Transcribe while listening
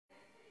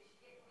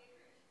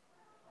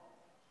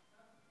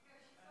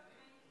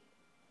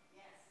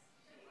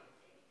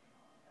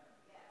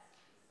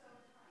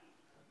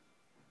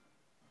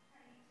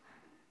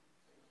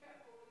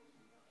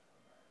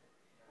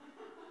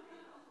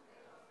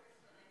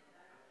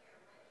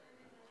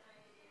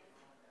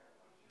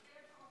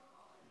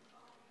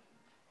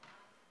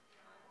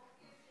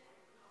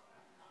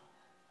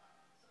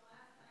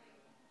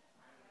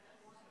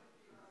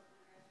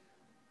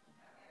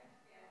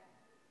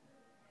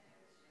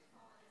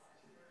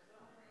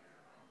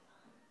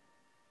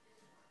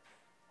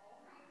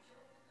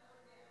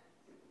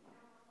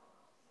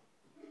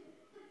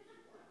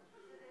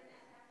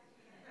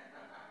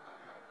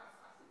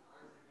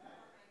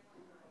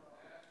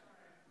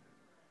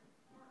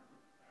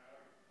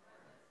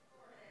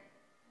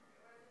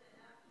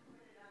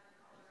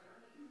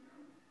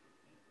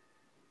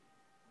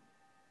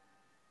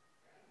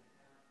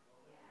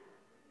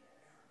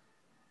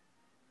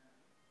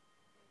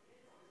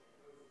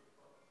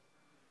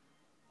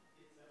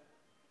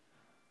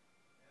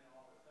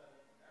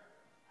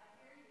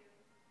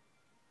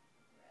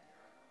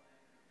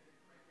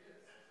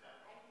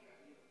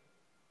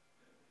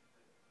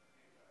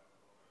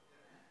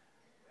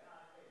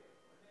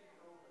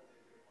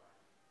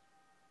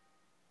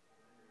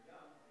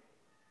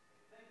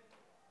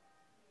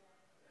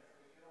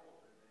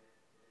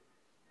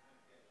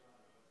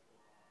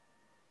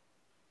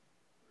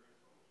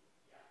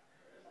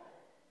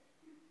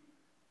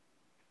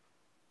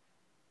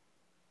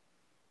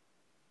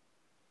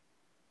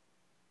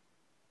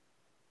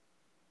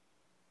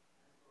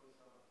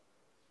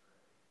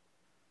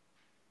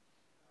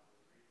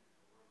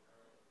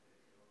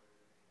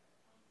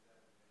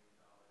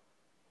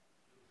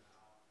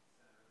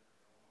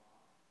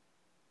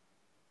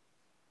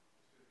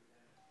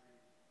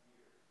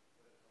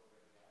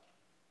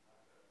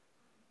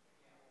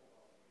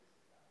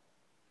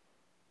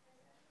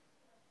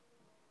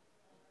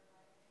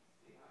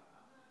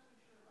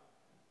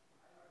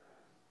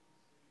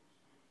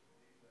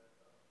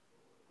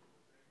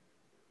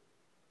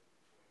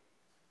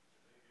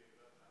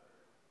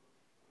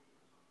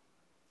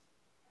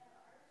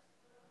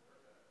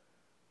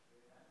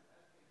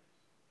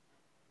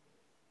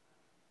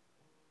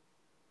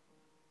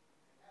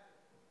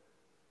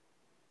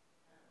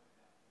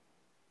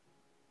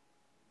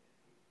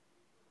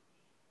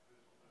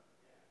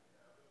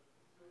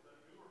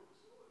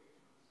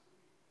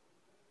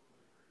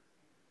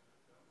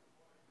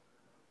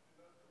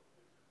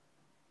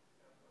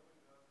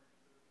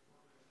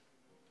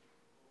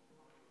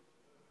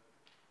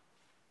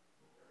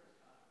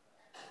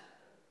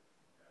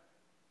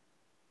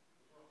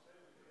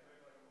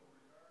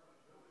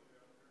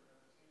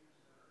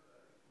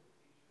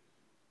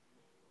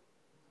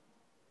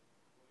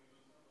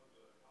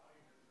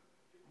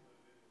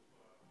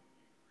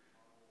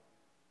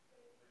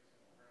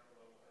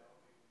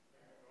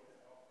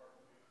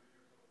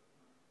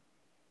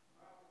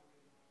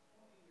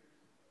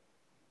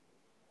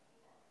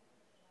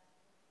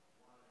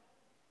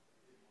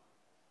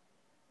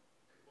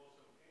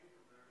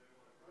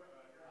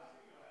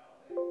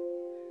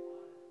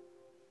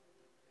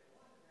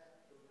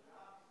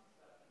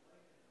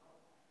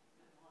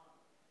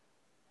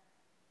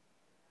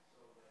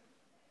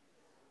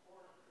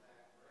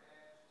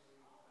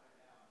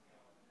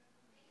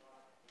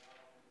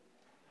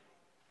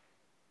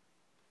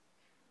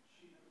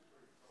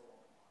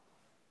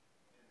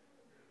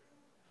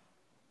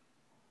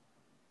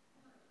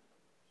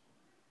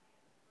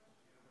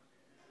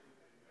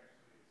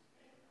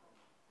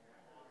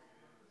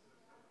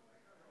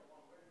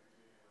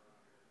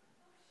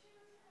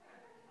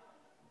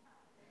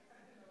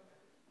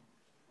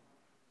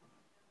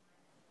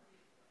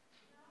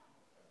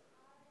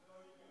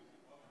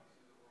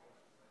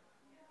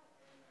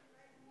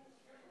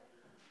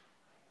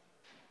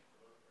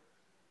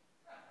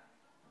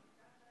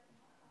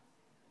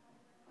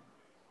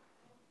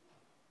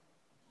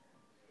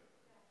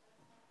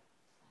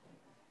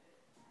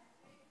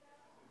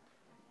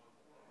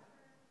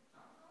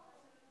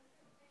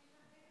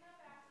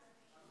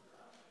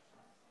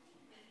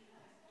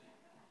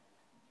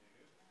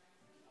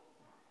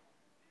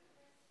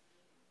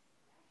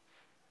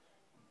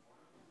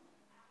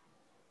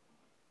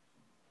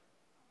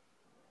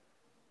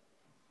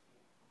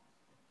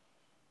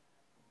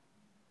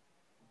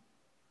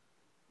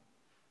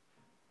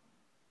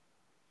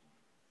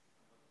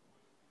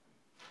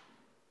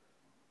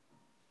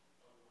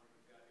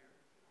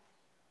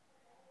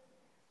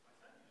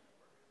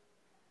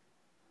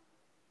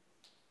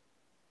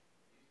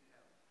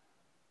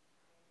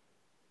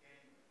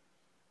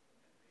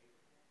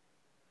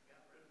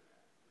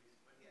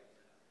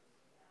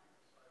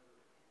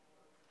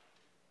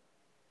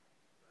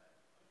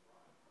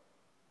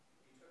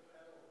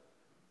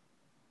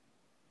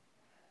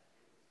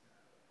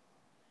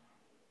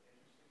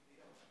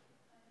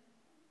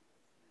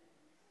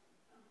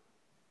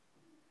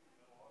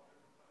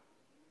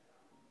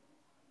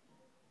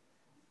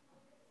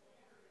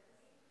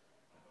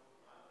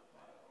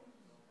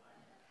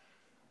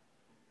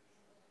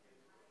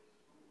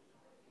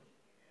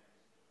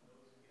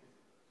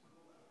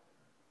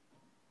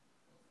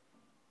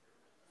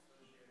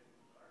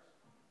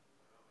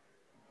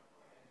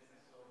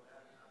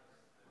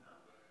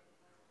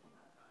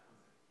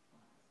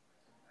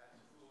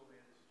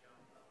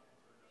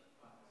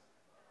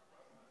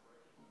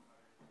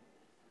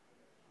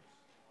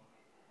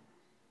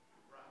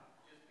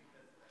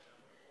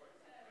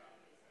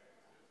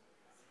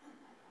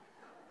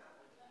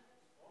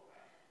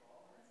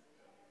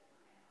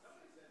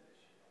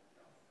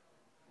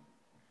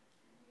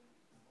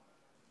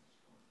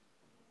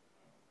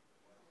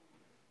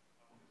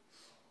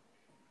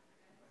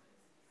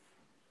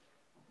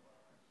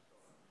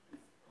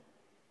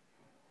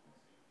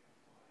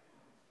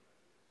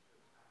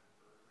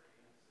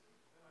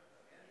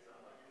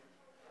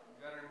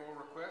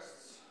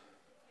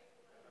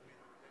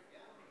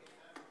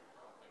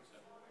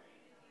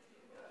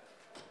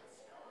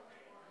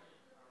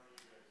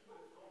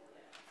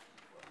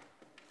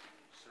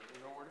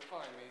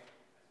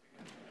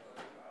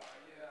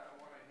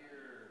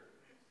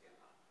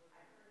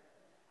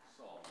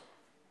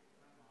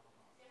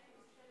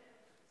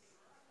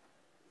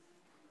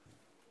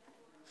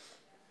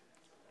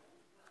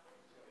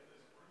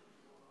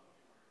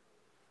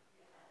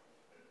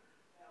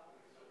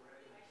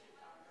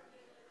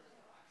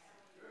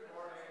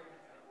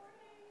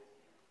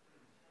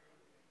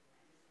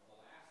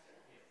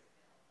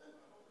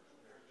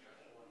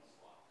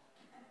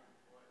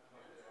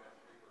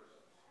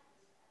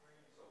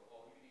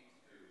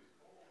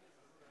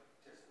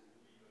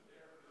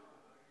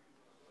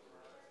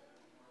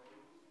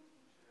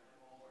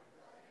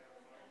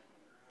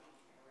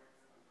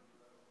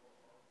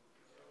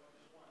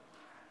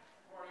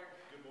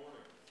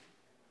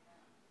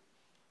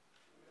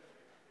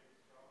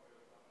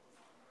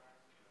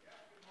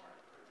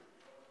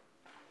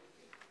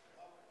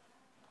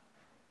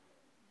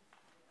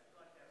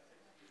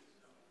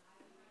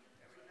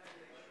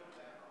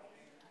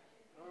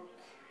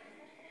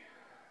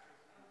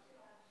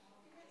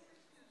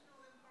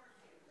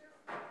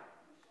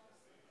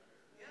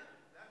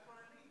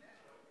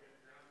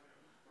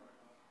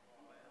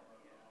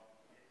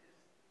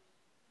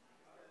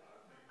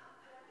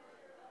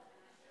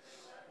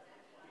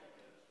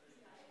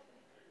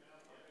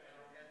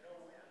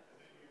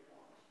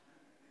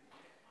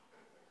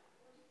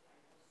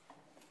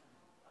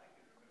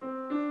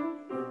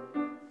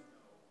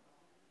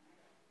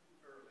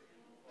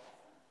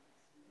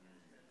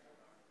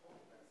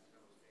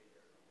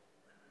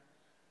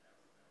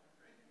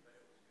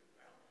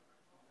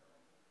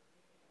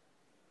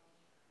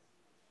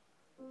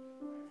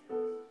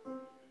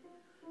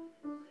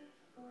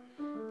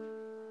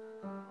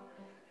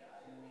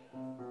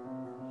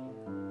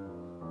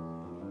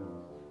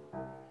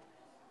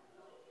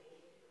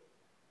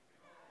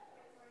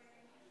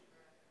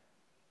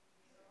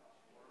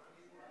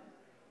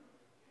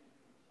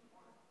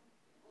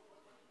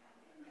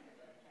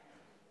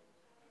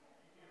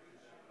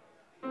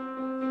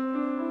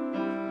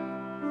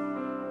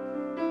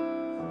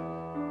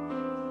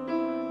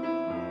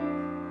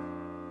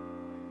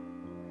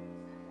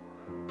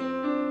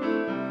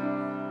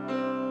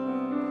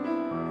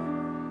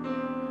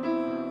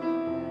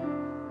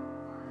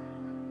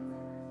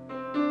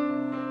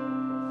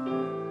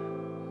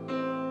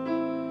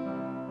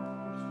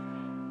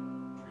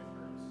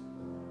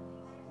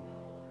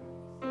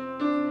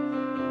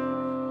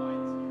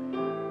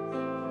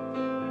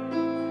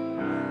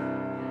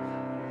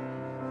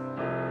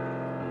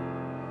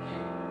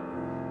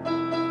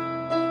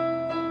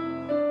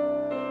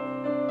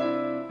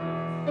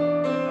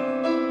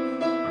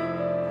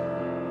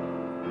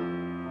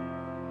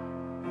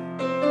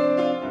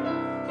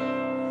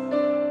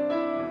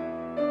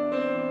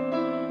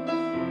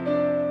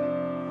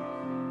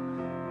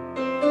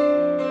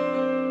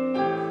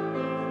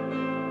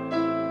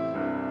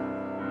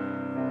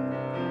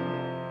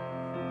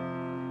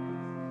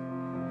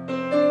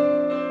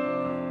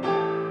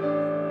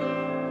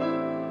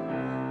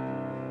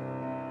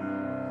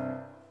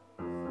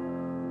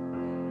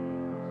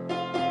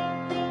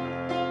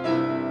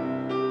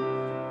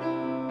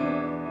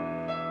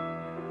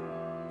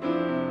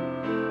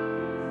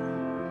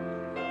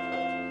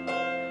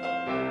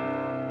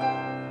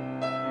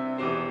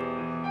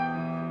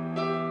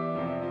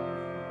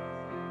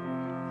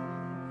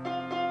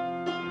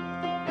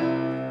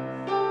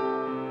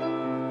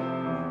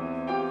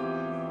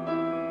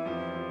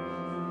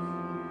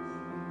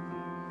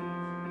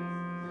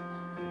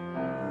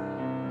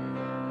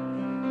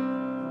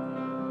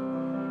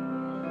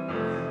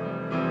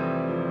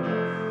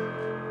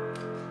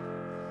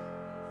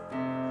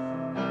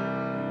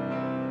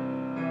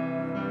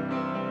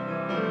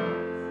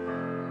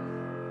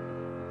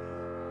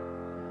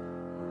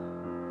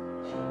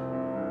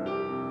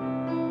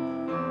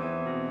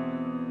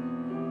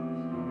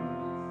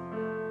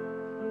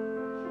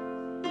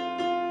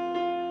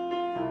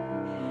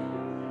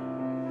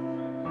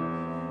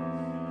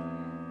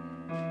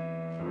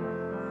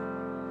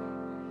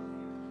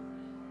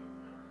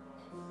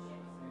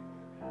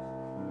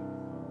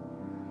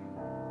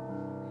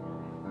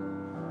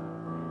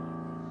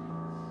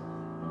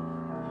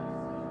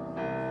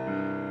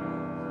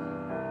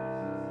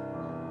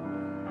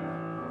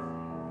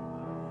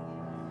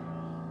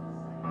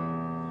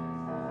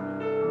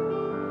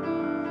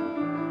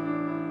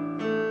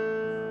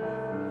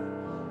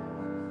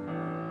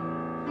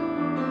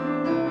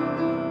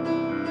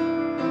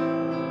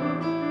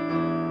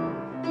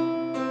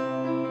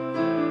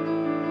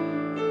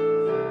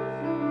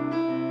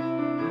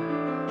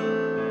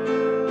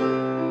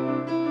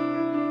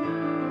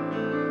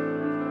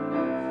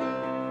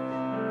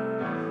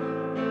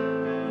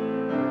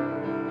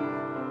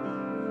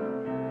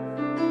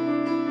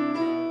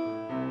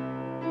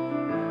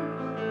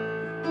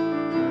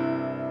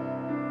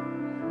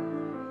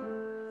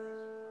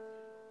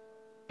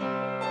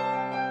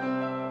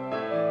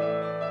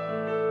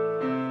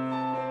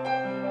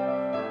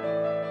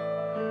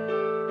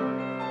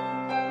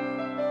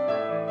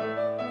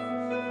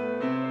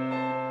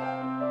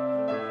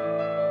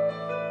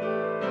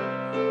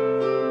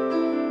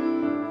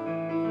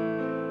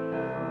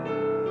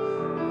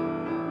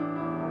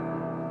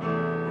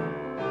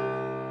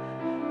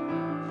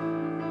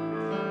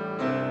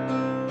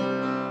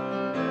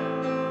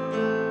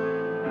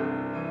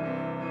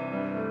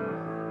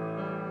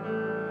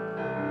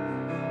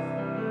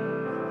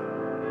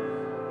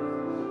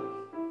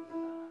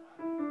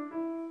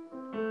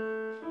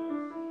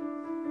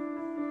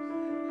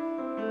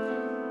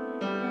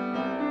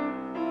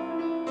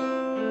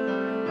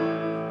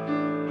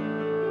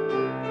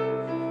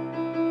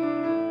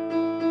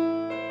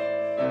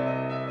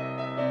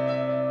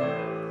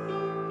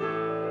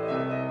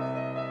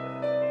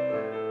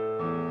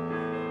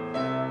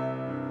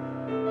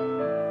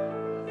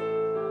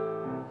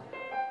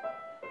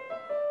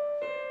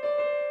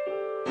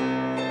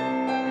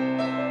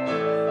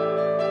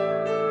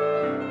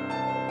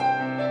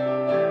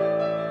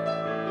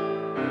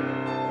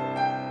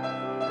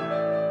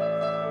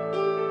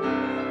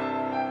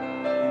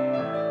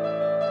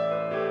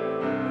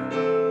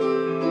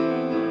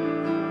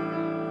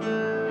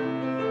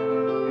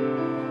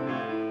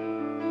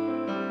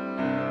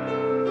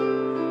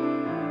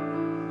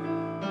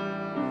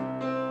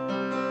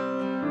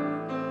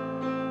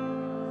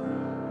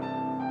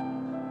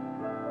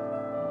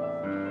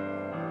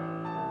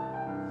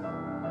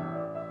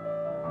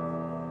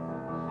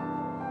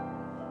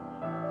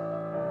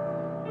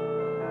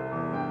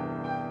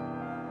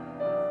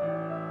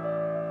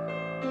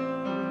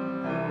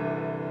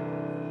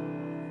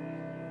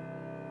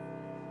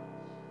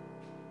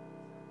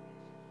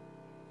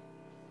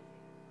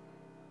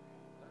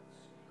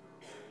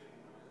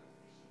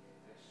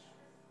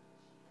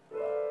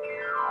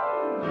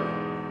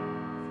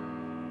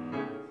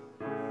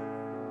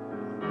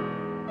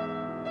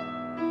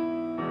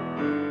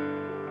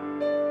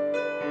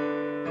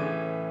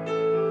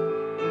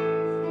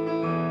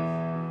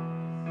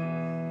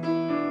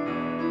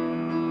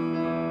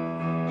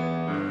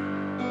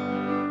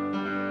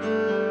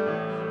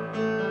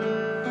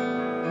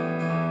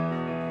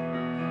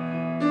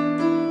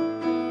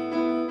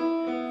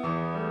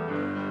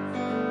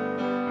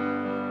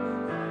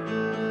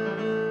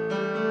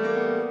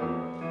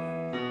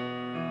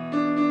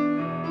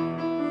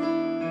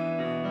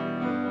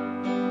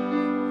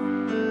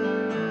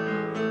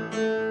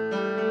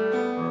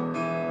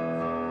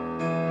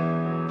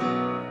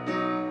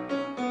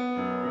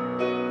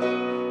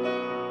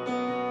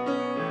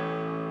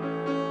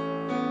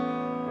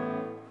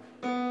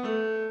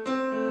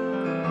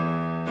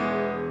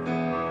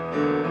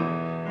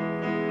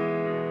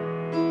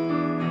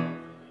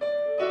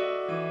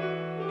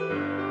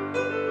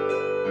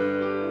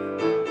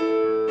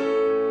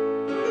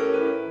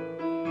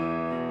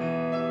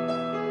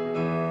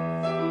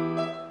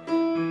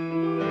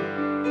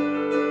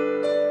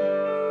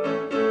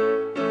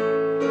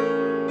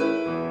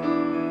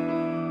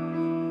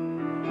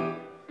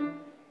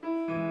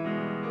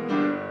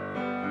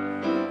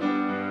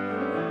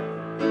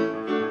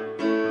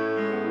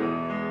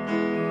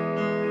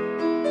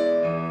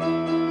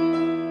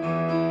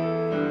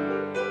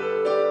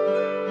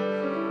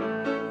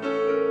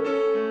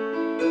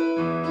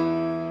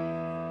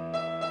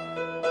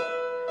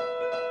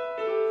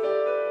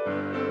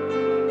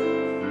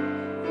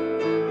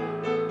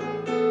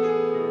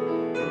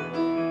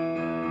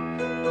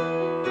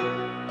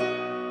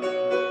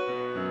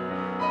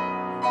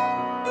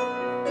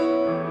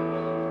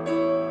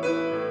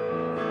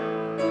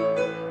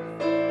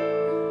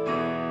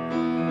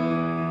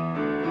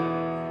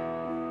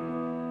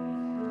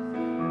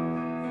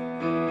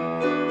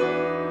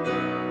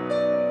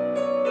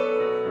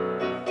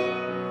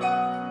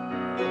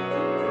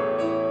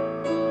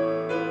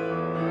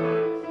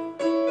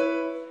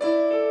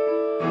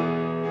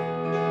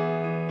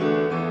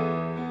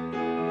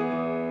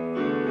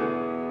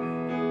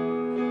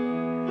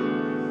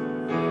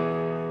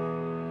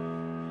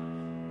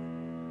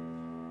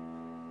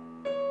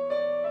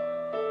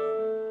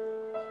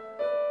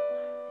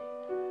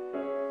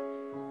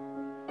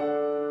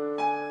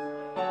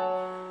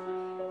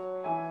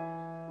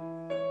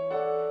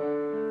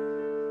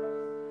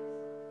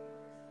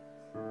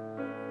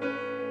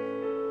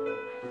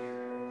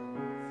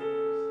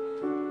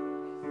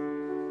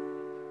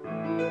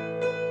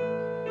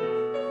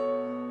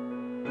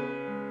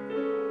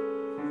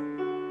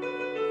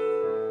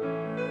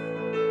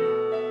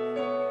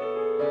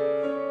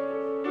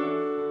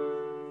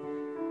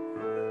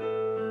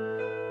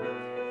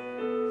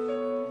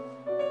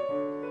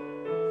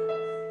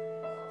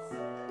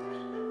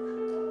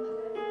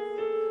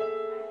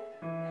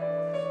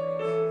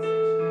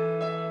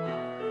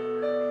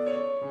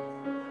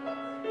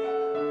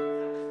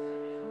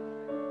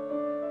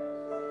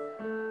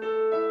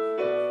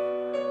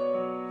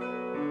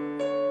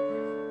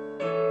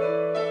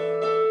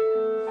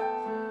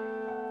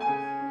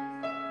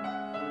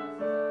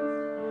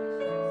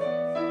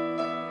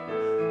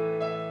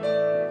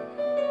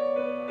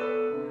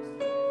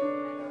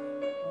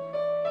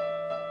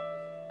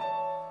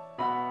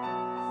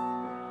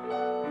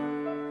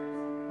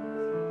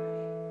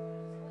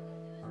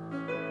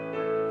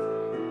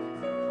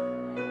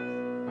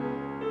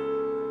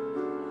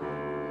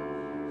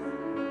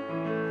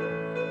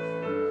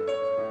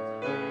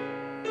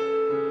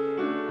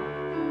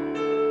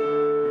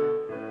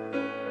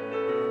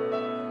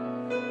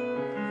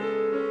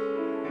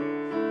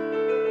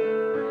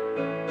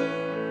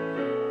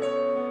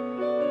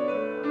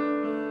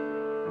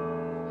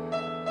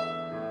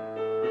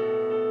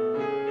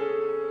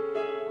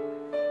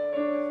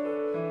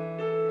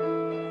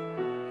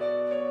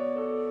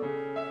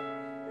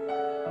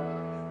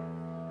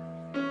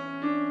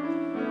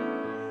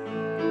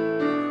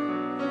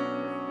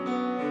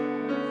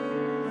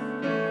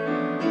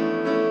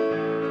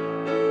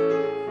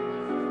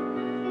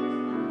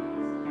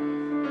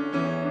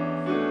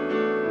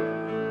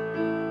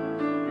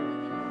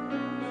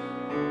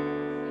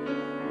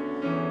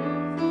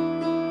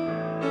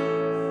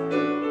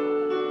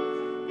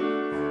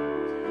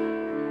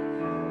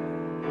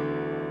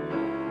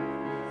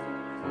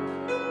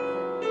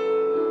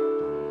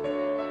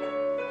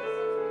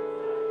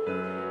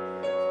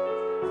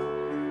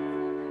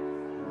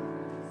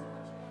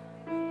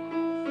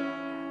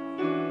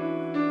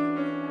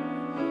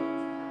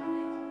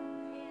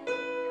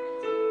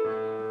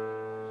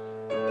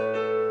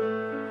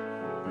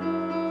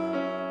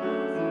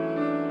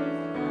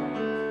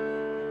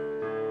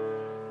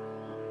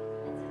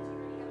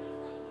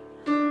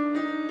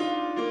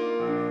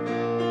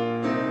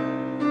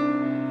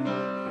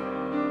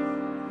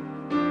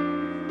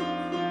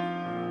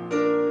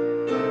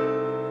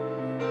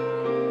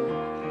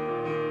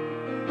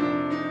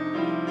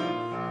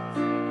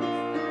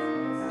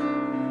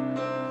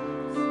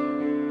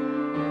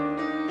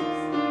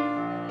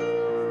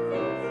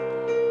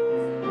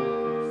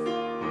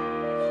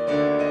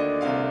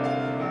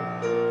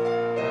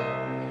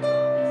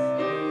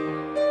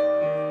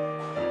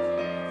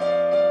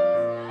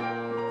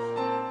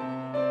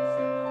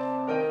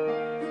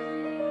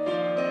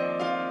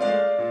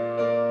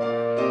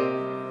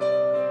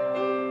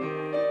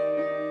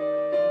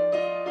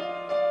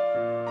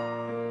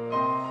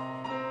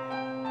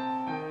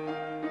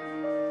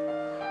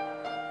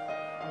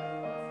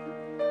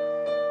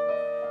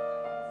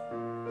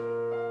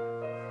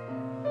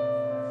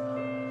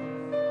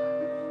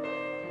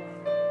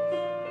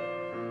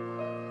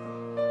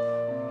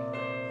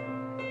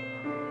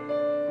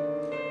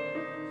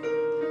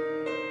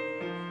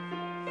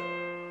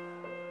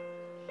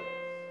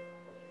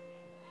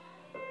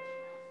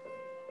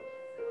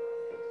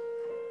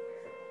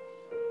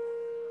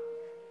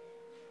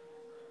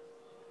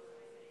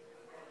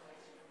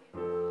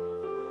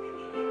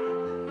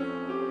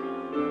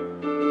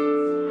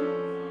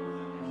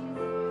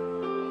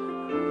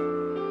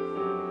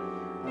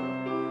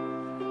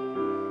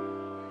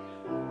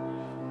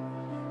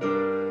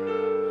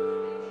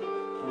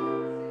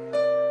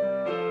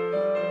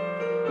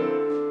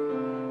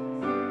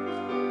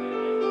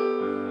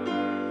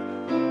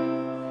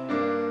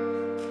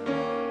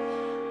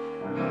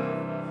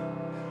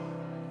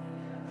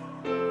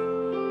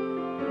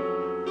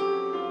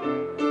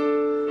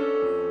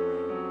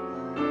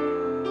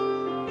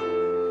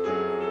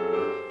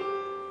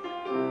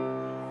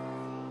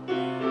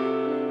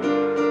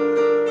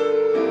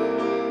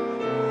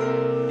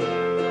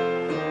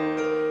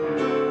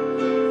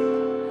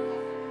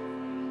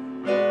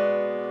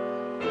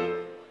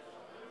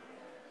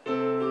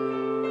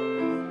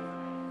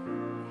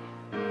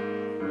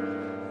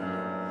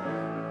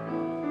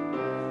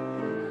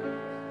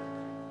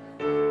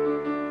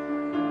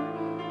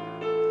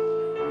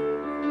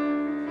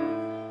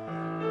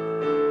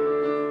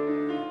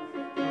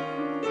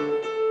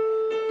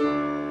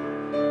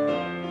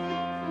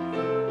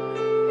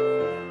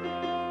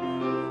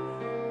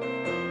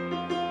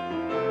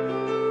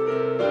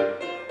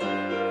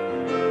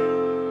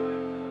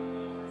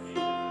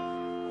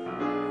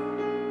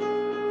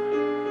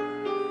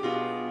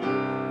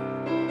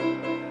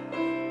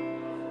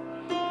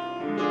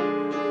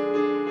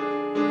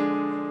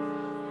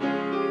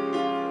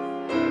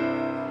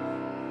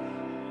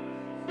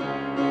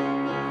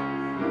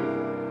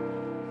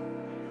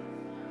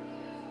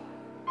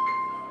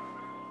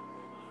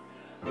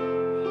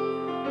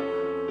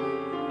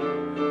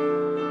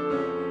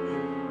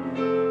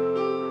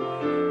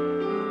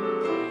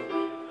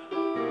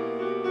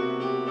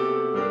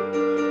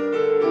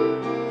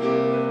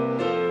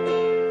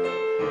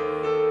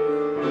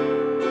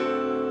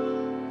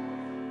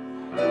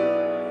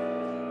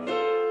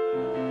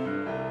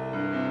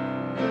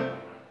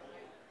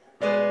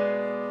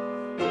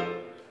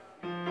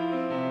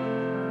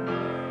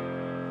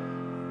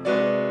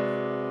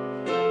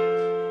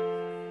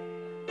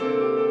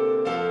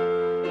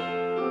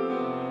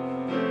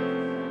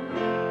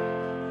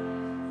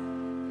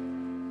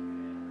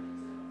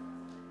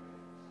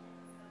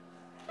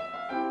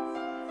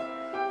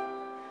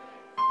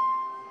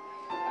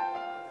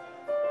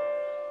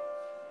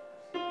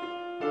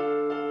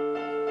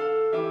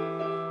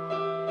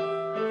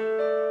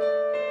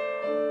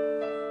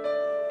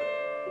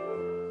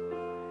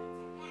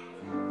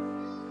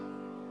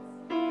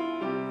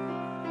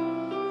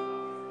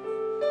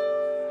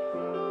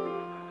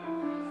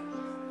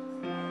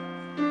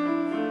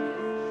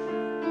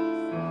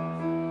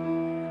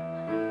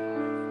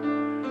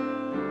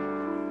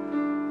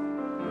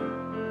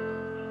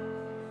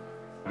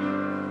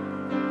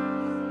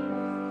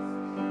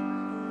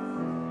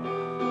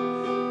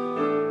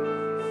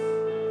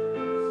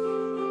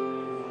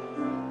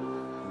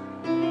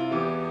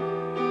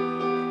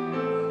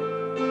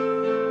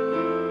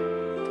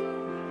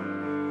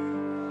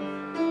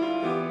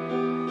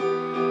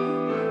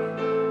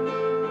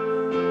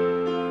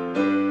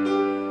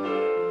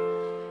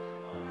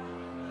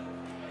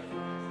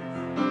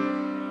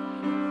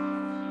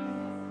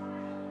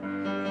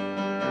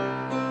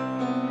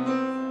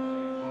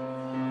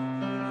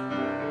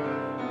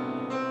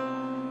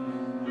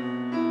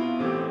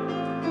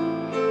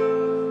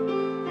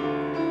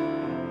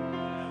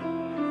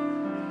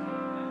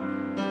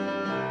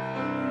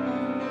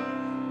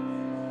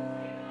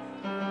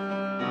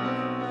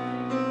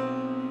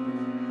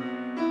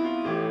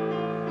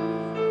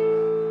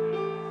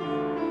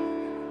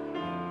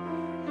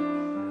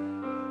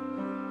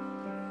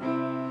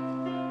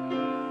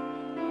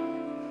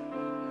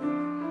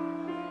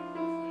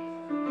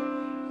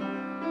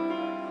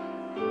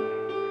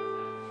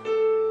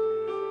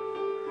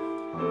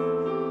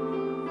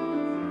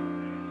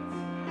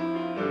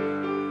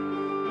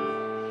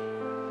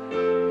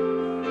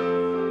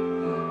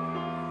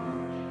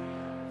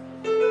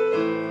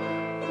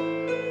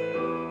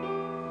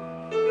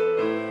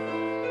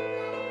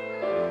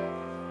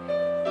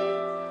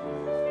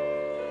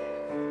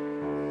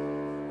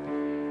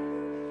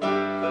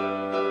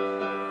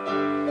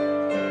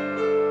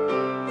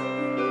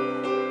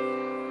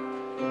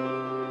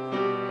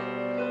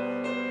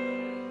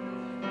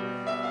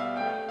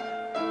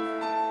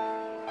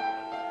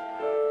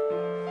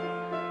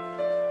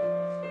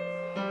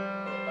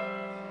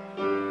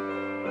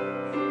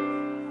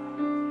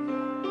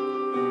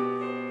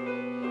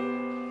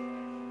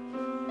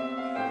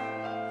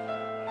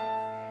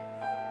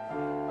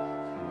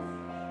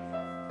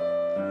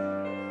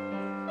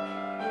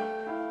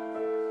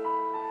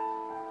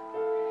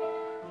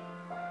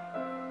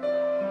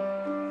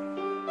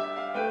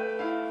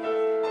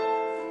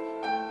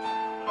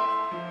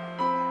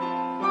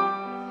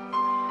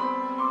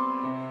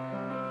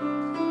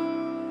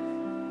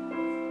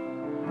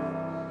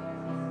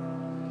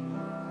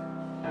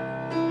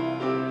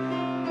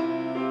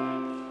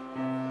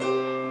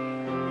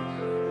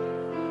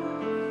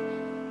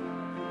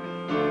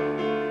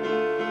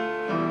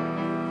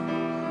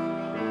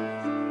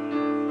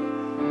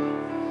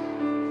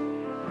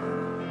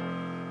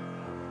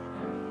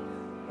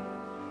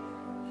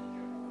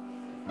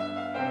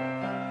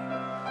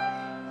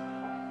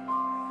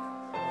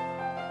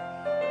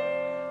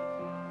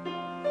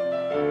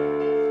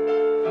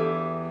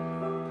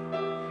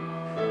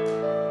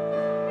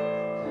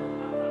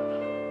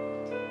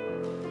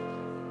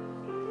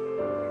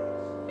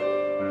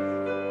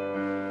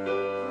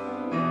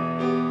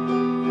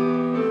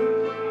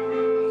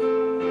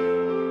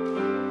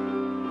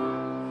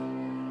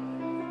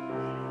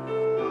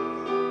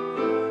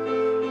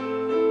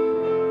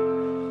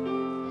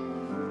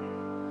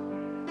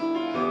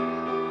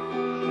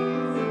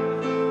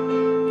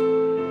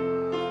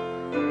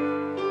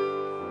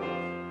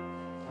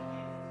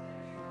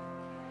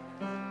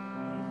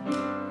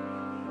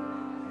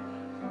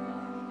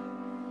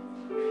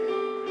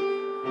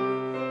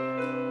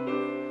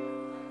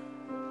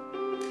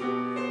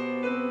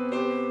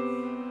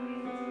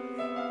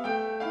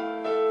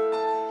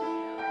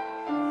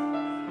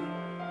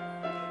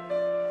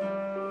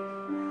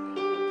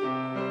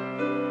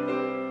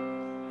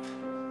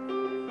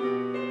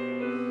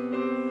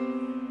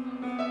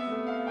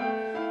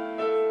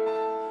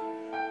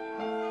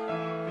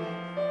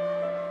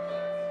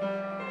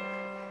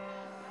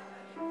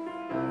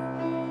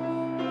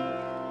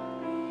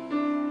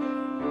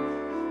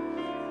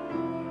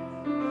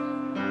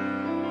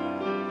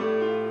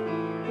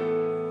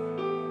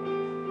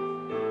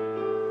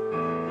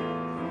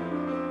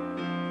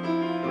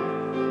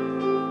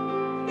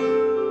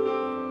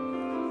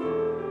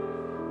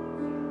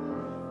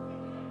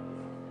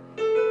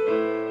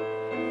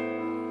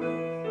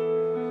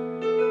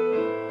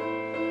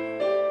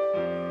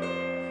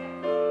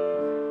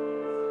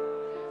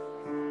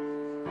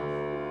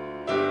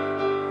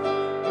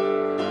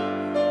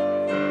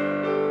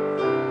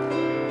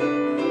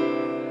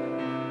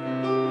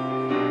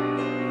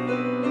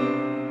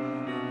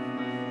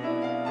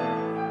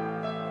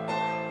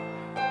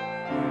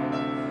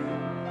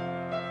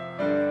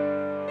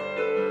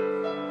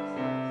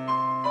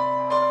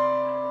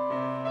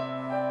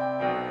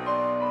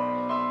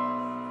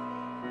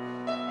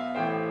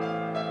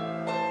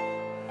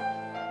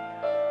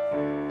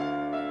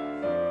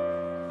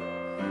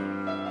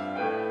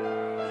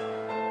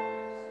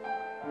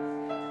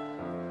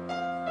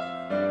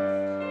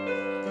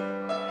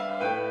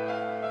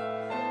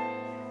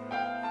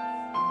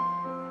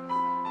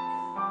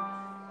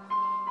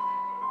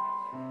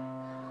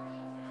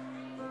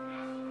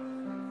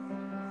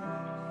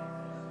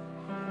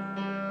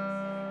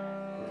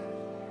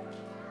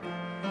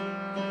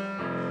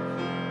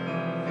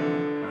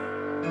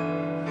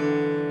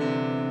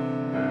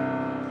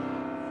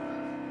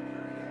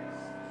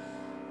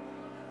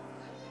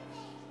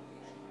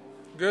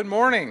Good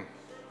morning.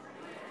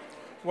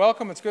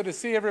 Welcome. It's good to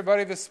see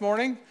everybody this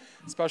morning.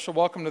 Special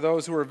welcome to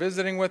those who are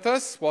visiting with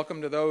us.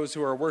 Welcome to those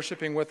who are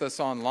worshiping with us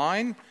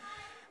online.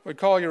 We'd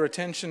call your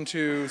attention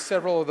to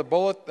several of the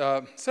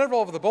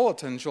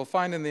bulletins you'll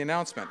find in the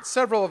announcement.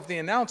 Several of the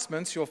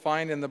announcements you'll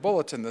find in the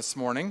bulletin this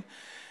morning.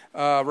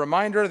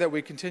 Reminder that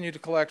we continue to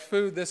collect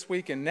food this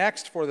week and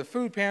next for the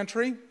food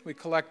pantry. We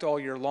collect all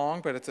year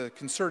long, but it's a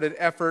concerted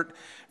effort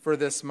for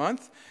this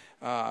month.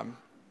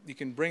 You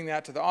can bring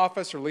that to the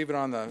office or leave it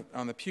on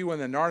the pew in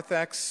the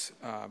narthex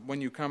when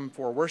you come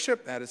for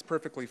worship. That is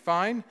perfectly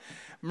fine.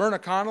 Myrna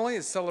Connolly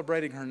is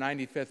celebrating her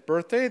 95th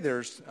birthday.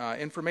 There's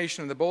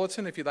information in the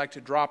bulletin if you'd like to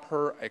drop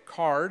her a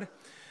card.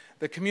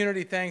 The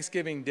community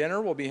Thanksgiving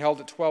dinner will be held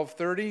at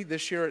 12:30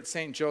 this year at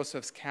St.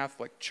 Joseph's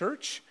Catholic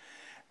Church.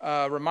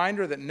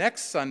 Reminder that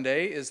next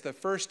Sunday is the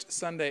first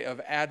Sunday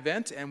of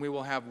Advent, and we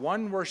will have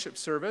one worship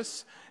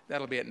service.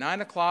 That'll be at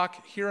 9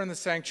 o'clock here in the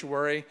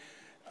sanctuary.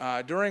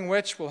 During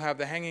which we'll have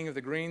the hanging of the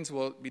greens.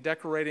 We'll be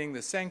decorating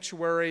the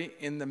sanctuary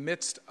in the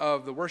midst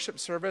of the worship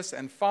service,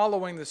 and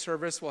following the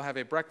service we'll have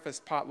a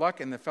breakfast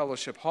potluck in the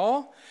fellowship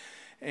hall.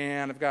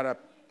 And I've got a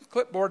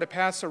clipboard to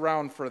pass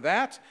around for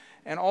that,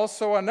 and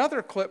also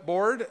another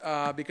clipboard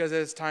because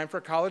it's time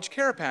for college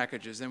care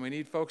packages, and we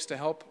need folks to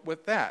help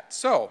with that.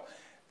 So,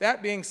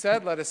 that being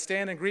said, let us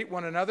stand and greet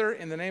one another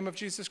in the name of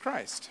Jesus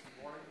Christ.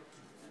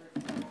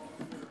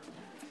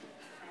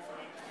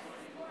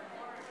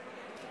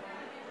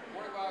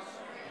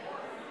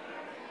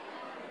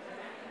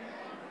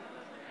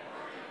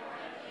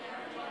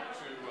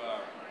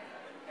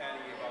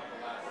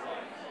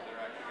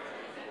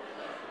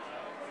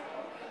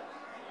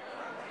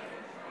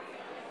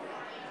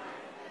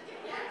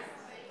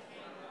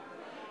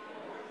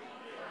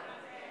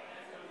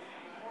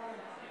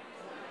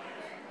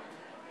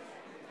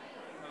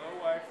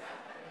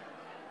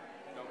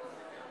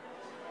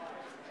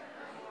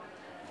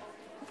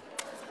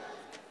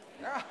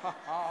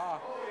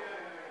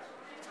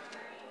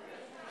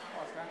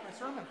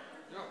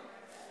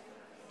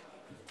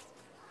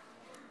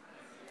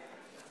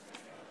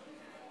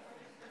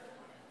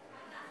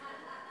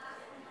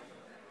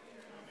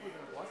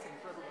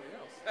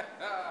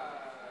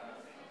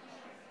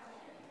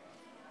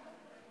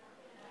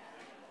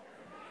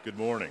 Good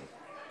morning.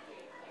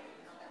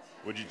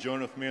 Would you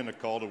join with me in the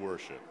call to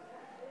worship?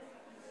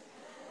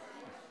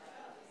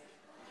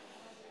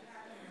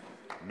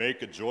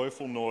 Make a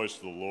joyful noise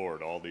to the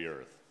Lord, all the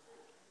earth.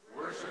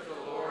 Worship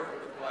the Lord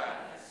with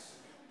gladness.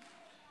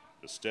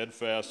 The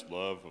steadfast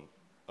love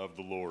of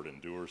the Lord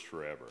endures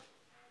forever.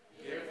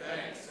 Give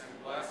thanks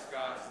and bless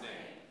God's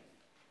name.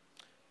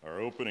 Our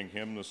opening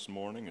hymn this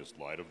morning is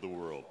Light of the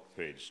World,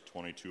 page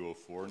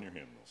 2204 in your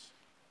hymnals.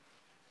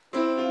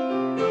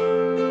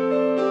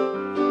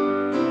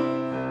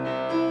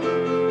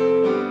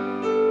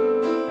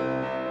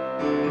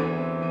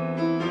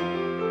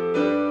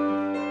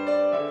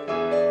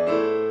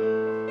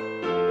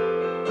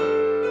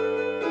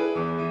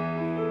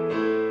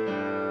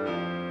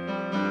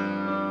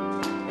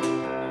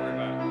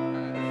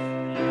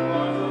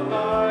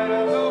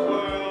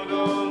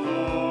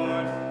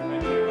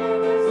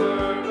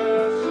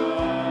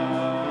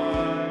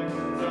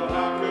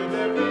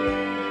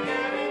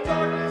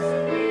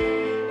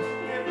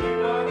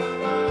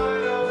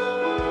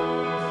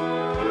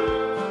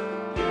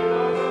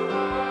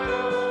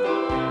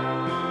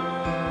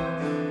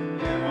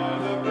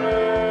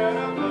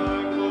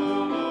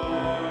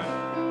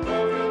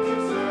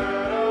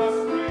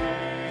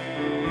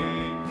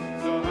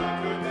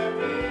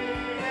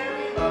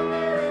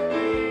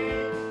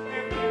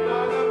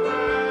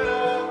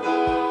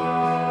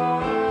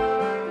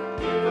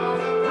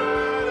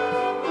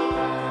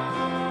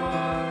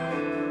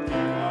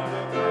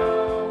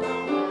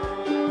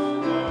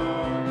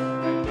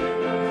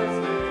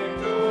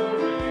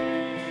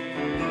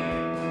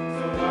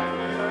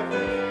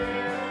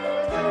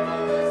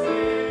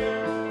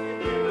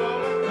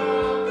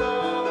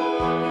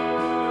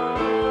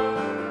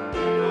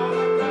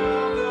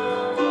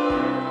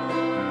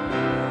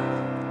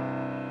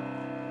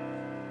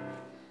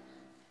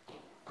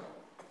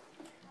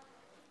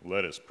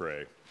 Let us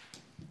pray.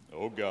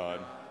 O God,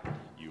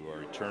 you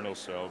are eternal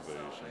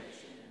salvation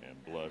and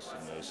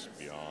blessedness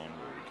beyond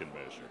what we can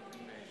measure.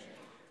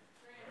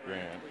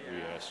 Grant,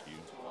 we ask you,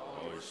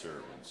 all your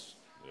servants,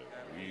 that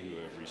we who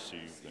have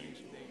received things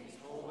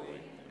holy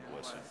and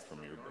blessed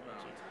from your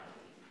bounty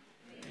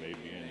may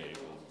be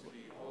enabled to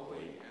be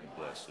holy and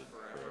blessed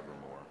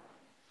forevermore.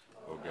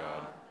 O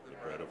God, the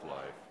bread of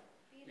life,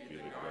 be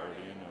the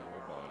guardian of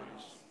our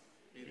bodies,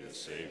 be the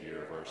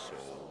Savior of our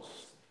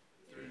souls,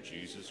 through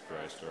Jesus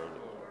Christ our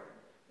Lord,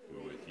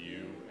 who with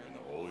you and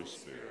the Holy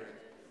Spirit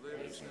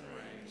lives and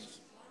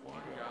reigns,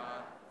 one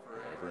God,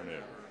 forever and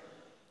ever.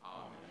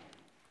 Amen.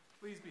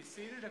 Please be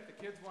seated if the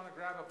kids want to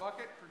grab a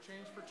bucket for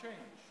change for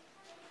change.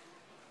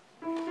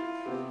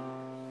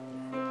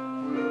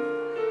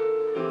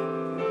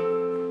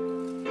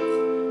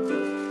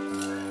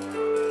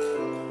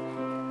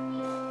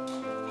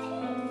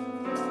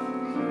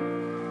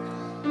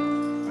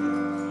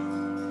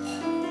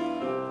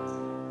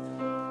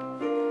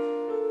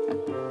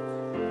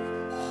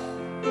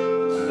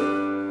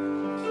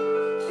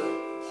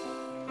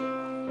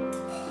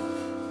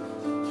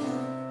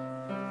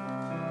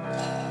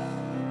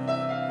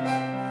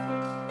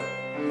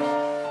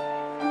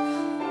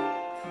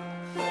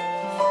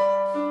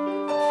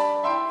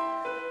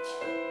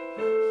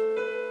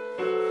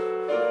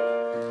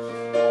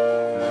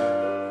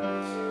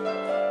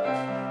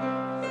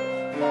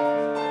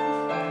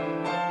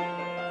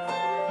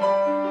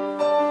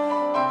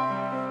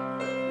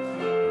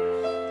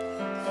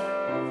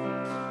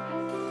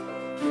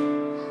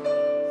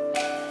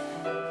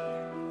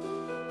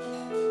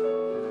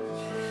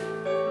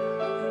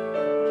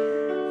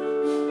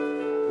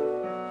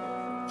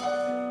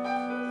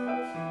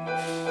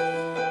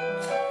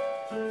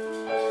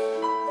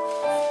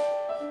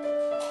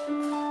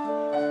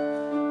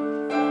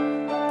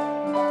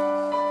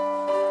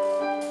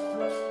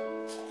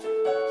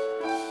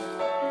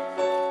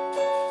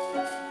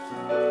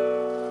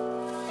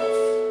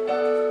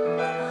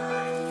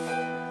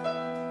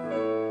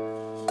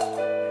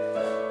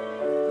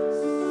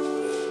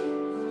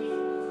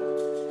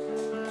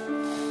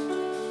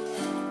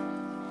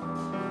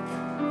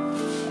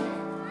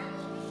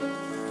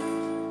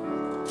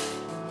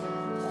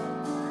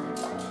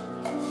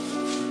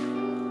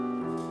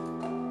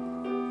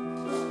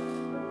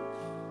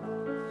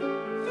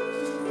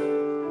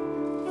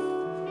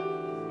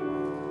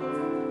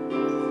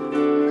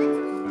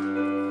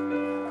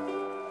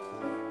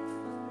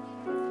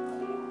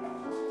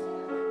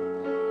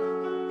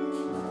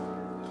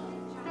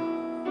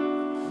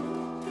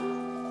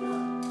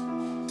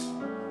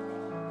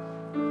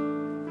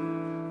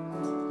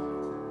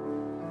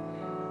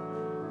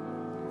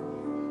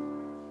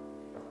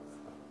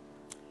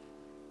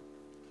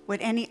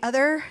 Would any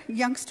other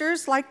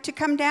youngsters like to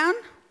come down?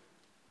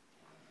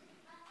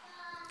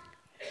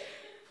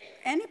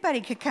 Anybody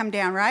could come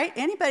down, right?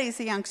 Anybody's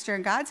a youngster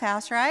in God's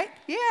house, right?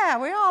 Yeah,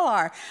 we all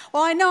are.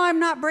 Well, I know I'm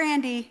not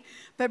Brandy,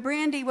 but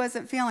Brandy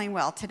wasn't feeling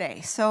well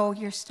today, so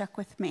you're stuck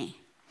with me.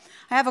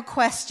 I have a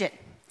question.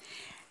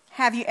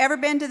 Have you ever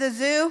been to the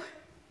zoo?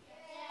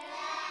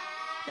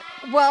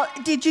 Well,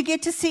 did you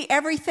get to see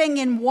everything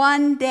in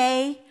one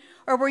day,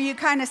 or were you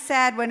kind of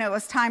sad when it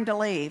was time to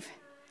leave?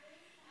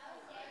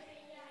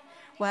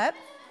 What?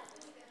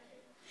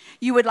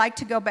 You would like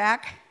to go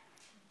back?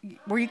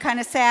 Were you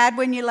kind of sad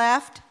when you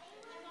left?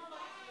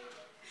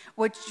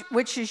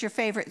 Which is your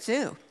favorite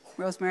zoo,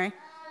 Rosemary?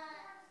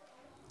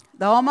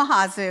 The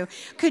Omaha Zoo.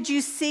 Could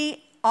you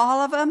see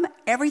all of them,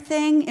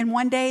 everything in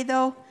one day,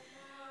 though?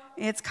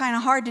 It's kind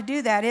of hard to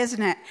do that,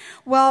 isn't it?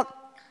 Well,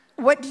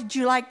 what did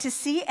you like to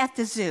see at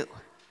the zoo?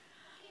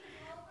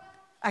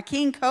 A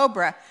king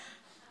cobra.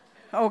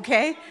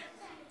 Okay.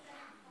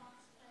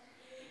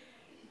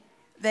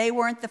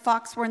 The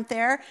fox weren't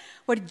there.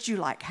 What did you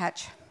like,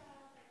 Hutch?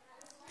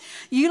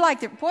 You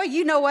liked it. Boy,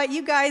 you know what?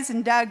 You guys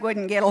and Doug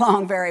wouldn't get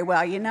along very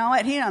well. You know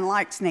what? He doesn't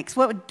like snakes.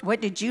 What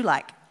did you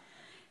like?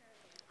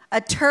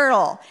 A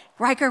turtle.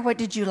 Riker, what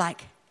did you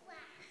like?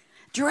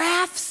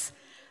 Giraffes.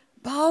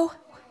 Bo?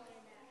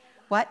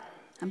 What?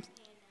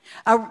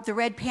 The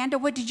red panda.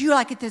 What did you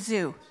like at the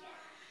zoo?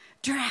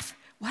 Giraffe.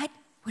 What?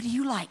 What do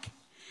you like?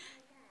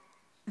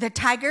 The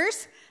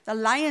tigers? The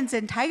lions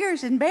and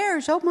tigers and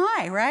bears. Oh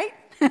my, right?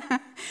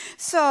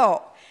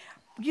 So,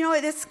 you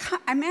know,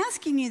 I'm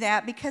asking you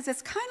that because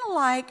it's kind of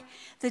like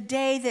the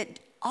day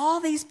that all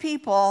these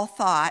people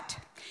thought,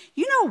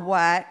 you know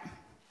what?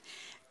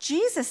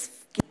 Jesus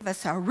gave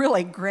us a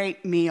really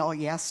great meal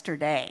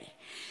yesterday.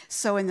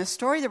 So in the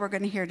story that we're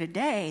going to hear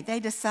today, they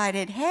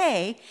decided,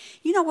 hey,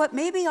 you know what?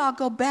 Maybe I'll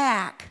go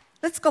back.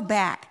 Let's go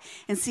back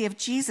and see if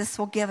Jesus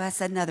will give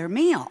us another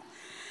meal.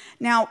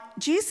 Now,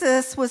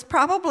 Jesus was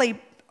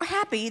probably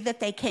happy that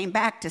they came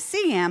back to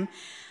see him,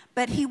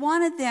 but he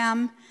wanted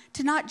them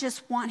to not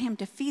just want him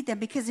to feed them,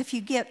 because if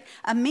you get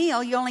a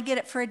meal, you only get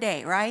it for a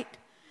day, right?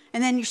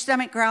 And then your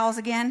stomach growls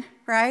again,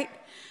 right?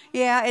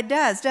 Yeah, it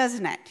does,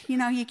 doesn't it? You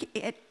know,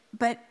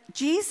 but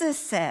Jesus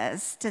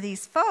says to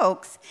these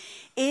folks,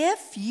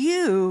 if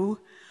you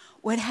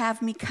would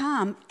have me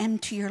come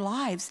into your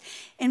lives,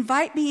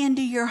 invite me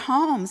into your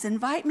homes,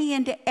 invite me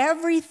into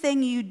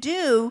everything you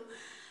do,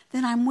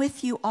 then I'm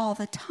with you all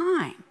the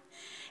time.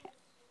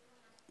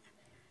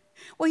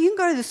 Well, you can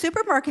go to the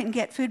supermarket and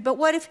get food, but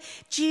what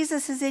if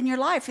Jesus is in your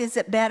life? Is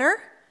it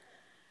better?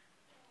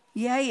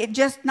 Yeah, you're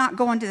just not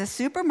going to the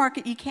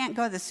supermarket. You can't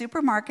go to the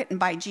supermarket and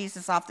buy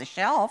Jesus off the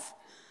shelf,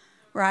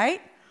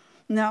 right?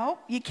 No,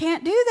 you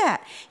can't do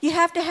that. You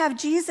have to have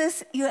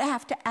Jesus. You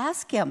have to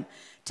ask him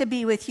to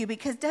be with you,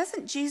 because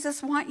doesn't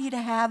Jesus want you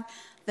to have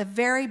the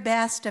very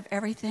best of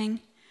everything?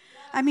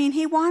 I mean,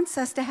 he wants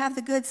us to have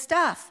the good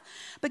stuff.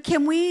 But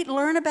can we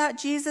learn about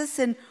Jesus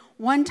in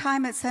one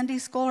time at Sunday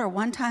school, or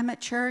one time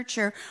at church,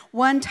 or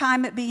one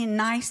time at being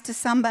nice to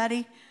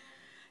somebody?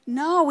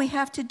 No, we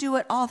have to do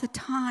it all the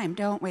time,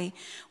 don't we?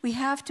 We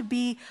have to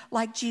be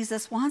like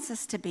Jesus wants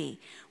us to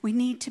be. We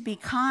need to be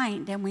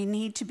kind, and we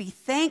need to be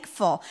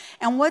thankful.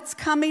 And what's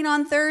coming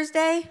on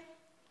Thursday?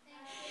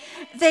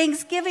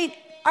 Thanksgiving.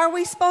 Are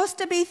we supposed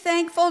to be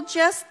thankful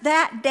just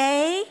that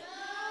day?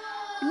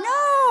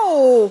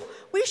 No.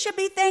 We should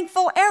be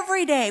thankful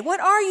every day. What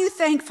are you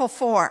thankful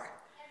for?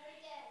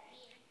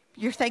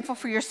 You're thankful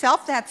for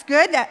yourself? That's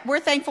good. We're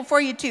thankful for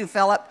you too,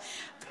 Philip.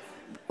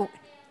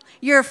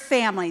 Your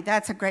family.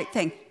 That's a great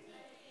thing.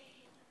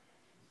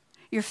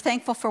 You're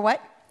thankful for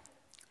what?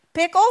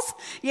 Pickles?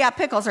 Yeah,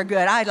 pickles are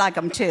good. I like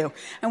them too.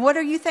 And what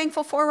are you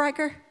thankful for,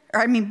 Riker?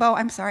 Bo,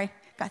 I'm sorry.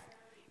 God.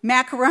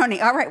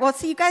 Macaroni. All right. Well,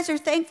 see, you guys are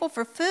thankful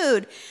for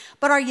food,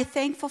 but are you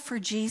thankful for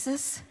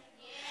Jesus?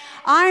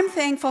 I'm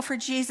thankful for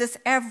Jesus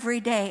every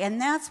day, and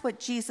that's what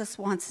Jesus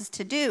wants us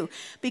to do,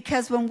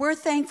 because when we're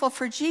thankful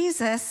for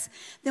Jesus,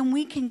 then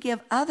we can give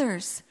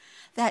others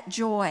that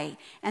joy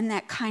and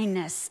that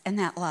kindness and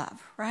that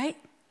love, right?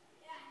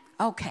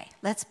 Okay,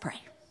 let's pray.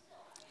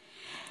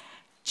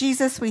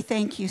 Jesus, we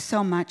thank you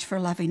so much for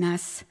loving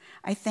us.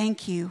 I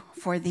thank you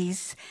for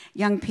these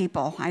young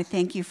people. I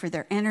thank you for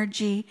their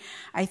energy.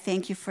 I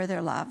thank you for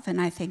their love.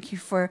 And I thank you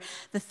for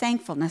the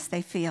thankfulness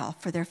they feel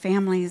for their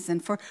families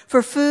and for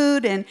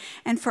food and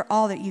for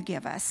all that you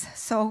give us.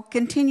 So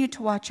continue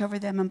to watch over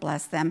them and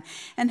bless them,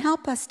 and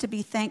help us to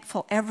be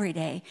thankful every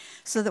day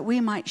so that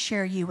we might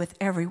share you with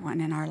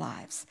everyone in our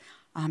lives.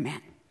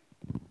 Amen.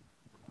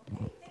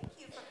 Okay, thank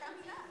you for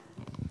coming up.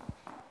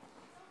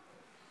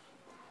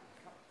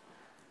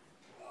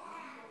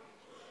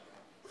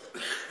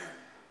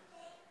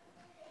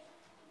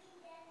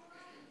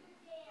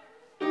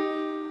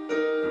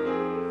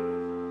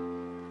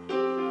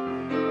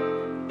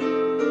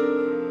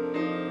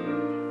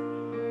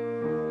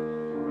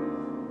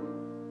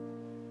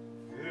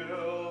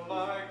 Fill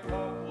my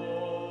cup,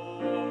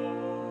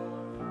 Lord,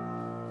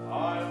 I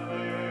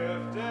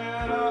lift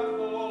it up,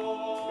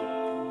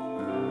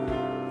 Lord.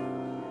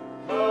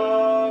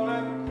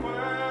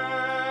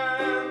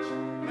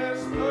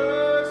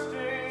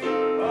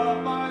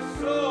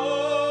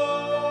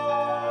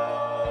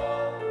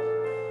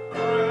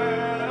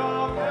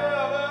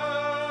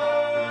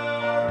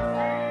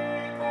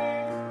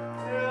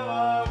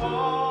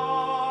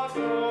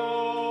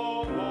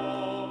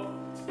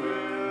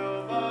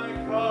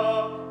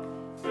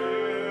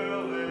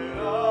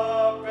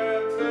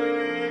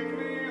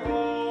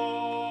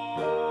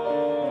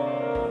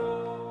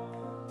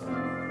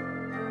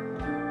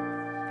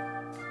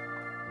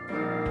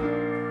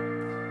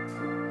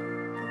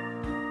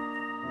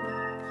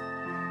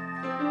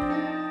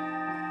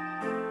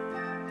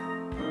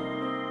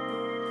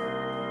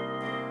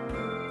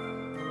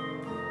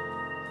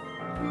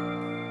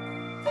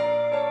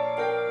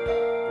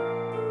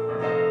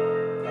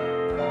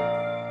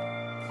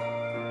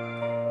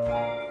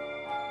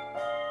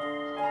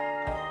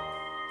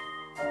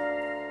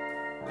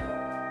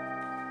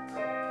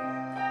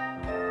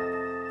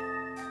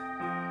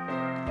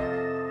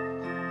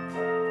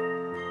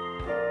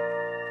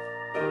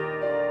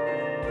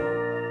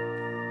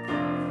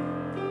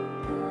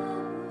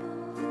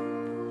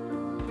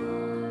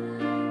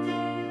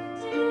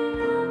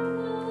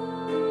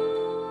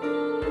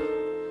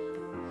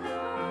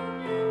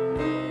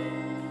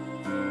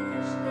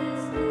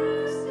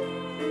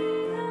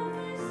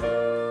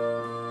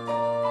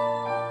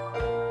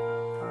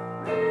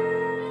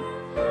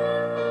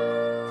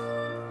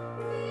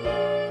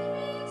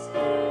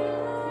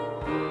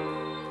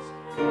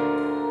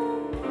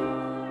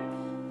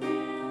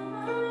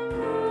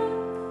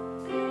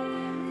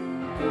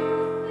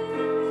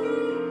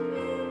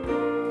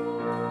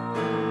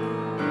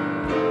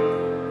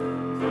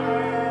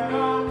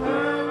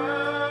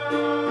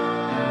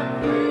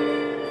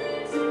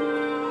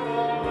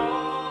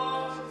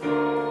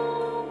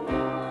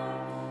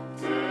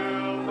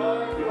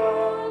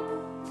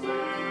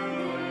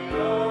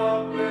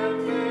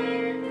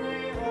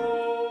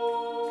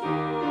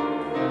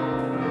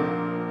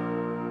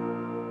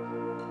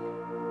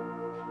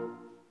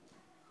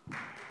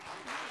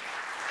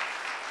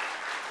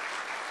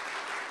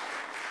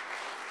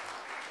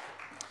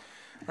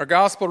 Our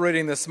gospel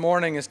reading this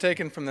morning is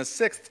taken from the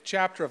 6th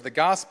chapter of the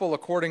Gospel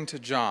according to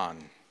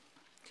John.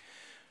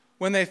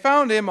 When they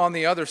found him on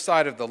the other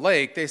side of the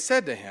lake, they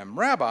said to him,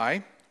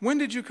 "Rabbi, when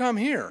did you come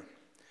here?"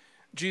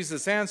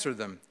 Jesus answered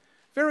them,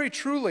 "Very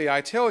truly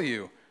I tell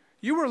you,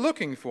 you were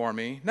looking for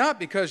me, not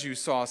because you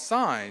saw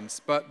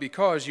signs, but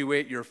because you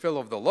ate your fill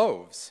of the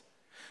loaves.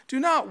 Do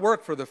not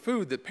work for the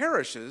food that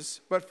perishes,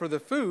 but for the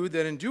food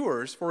that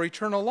endures for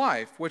eternal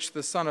life, which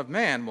the Son of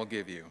Man will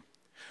give you.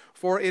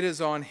 For it is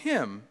on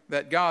him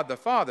that God the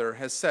Father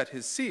has set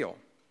his seal."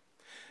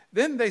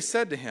 Then they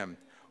said to him,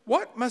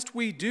 What must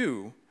we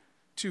do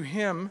to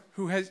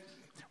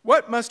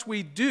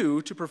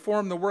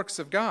perform the works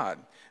of God?"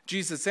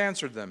 Jesus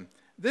answered them,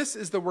 "This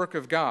is the work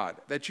of God,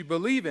 that you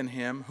believe in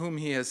him whom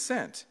he has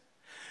sent."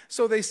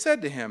 So they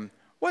said to him,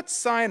 "What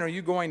sign are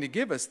you going to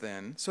give us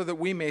then, so that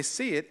we may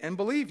see it and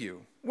believe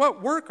you?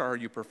 What work are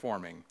you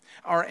performing?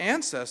 Our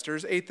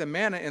ancestors ate the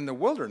manna in the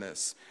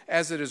wilderness.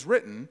 As it is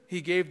written, he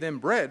gave them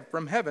bread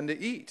from heaven to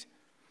eat."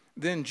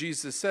 Then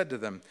Jesus said to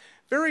them,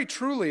 "Very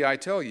truly I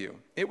tell you,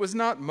 it was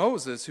not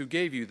Moses who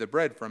gave you the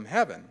bread from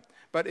heaven,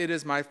 but it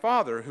is my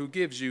Father who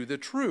gives you the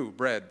true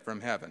bread from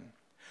heaven.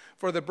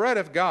 For the bread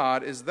of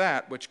God is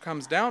that which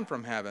comes down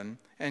from heaven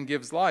and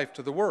gives life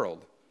to the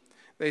world."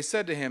 They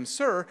said to him,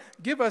 "Sir,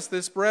 give us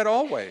this bread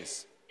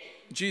always."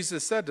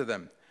 Jesus said to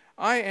them,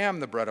 "I am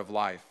the bread of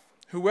life.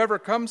 Whoever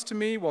comes to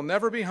me will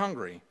never be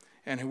hungry,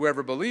 and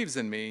whoever believes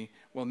in me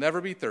will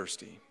never be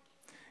thirsty."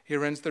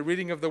 Here ends the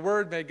reading of the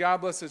word. May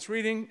God bless its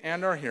reading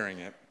and our hearing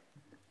it.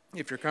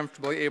 If you're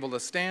comfortably able to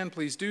stand,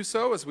 please do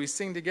so as we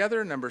sing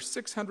together number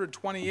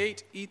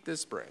 628, "Eat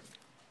This Bread."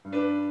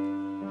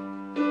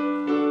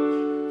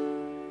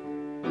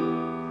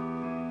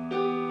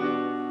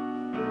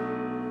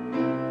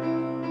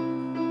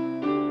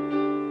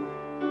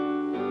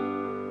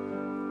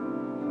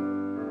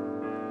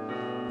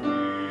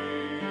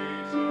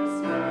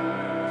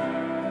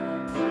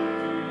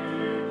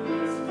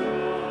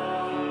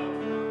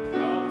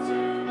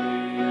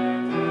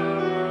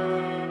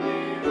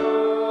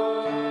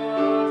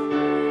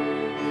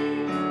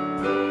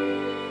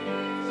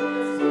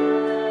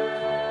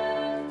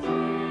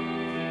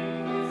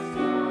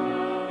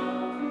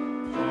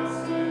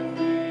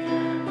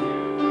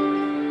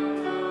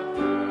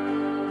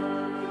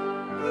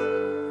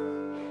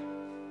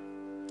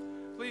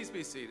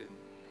 Seated.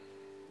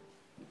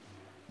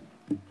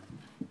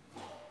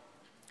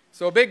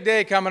 So a big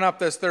day coming up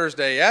this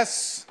Thursday,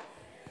 yes?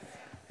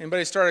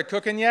 Anybody started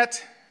cooking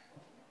yet?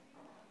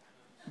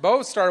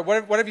 Bo started.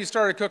 What have you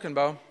started cooking,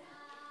 Bo?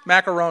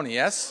 Macaroni,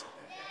 yes?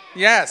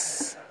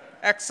 Yes.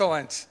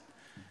 Excellent.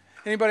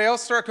 Anybody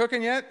else start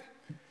cooking yet?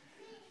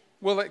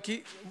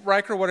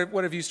 Riker,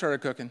 what have you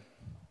started cooking?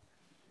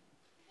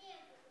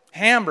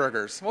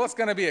 Hamburgers. Well, it's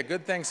going to be a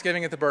good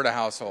Thanksgiving at the Berta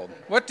household.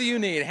 What do you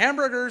need?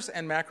 Hamburgers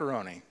and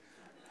macaroni.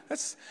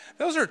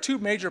 Those are two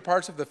major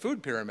parts of the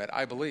food pyramid,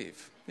 I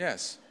believe.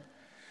 Yes.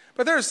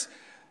 But there's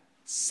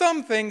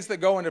some things that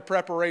go into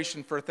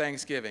preparation for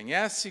Thanksgiving.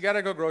 Yes, you got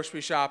to go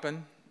grocery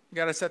shopping. You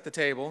got to set the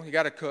table. You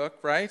got to cook,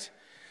 right?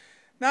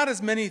 Not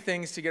as many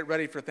things to get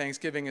ready for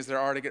Thanksgiving as there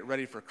are to get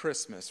ready for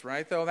Christmas,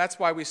 right? Though that's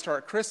why we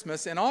start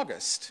Christmas in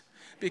August,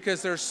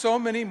 because there's so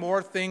many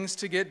more things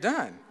to get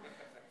done.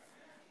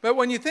 But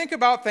when you think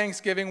about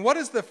Thanksgiving, what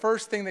is the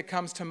first thing that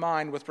comes to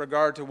mind with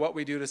regard to what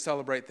we do to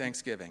celebrate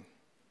Thanksgiving?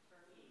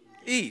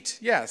 Eat,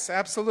 yes,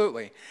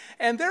 absolutely.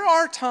 And there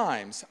are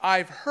times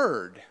I've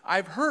heard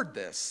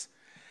this,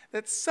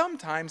 that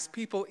sometimes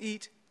people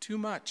eat too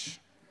much.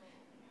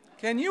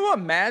 Can you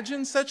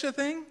imagine such a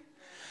thing?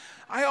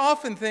 I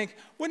often think,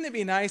 wouldn't it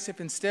be nice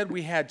if instead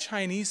we had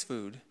Chinese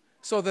food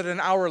so that an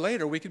hour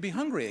later we could be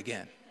hungry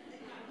again?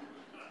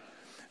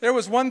 There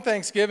was one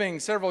Thanksgiving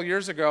several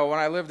years ago when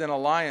I lived in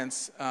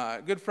Alliance.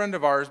 A good friend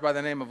of ours by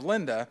the name of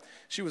Linda,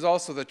 she was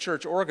also the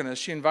church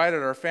organist. She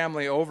invited our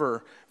family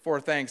over for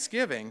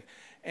Thanksgiving,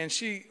 and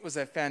she was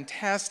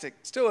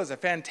still is a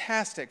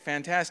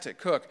fantastic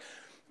cook.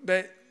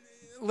 But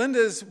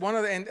Linda's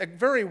and a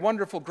very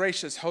wonderful,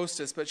 gracious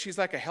hostess, but she's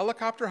like a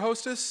helicopter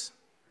hostess.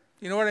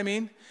 You know what I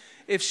mean?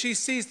 If she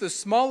sees the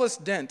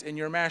smallest dent in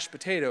your mashed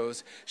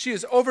potatoes, she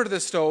is over to the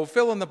stove,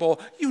 fill in the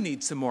bowl. You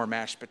need some more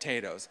mashed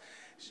potatoes.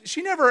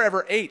 She never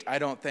ever ate, I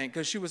don't think,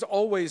 because she was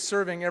always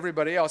serving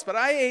everybody else. But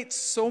I ate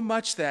so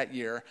much that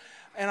year,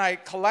 and I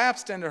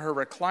collapsed into her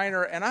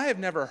recliner, and I have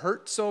never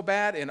hurt so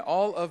bad in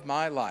all of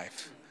my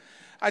life.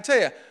 I tell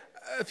you,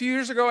 a few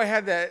years ago I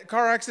had that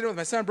car accident with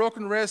my son,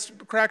 broken wrist,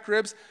 cracked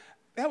ribs.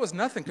 That was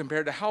nothing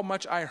compared to how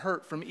much I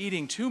hurt from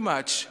eating too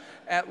much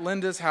at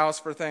Linda's house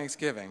for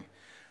Thanksgiving.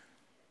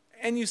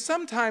 And you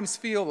sometimes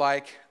feel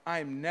like,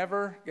 I'm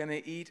never going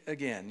to eat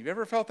again. You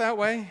ever felt that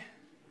way?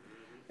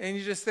 And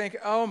you just think,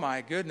 oh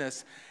my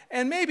goodness.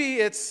 And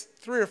maybe it's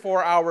 3 or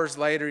 4 hours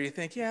later, you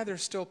think, yeah,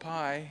 there's still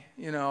pie,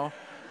 you know.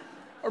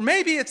 Or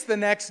maybe it's the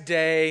next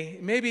day,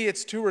 maybe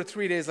it's 2 or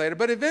 3 days later,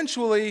 but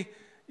eventually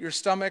your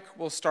stomach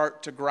will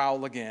start to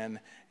growl again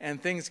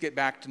and things get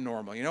back to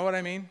normal. You know what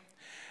I mean?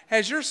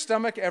 Has your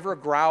stomach ever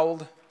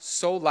growled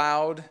so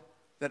loud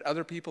that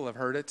other people have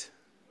heard it?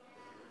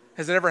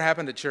 Has it ever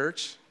happened at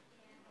church?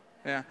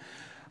 Yeah.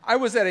 I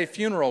was at a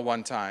funeral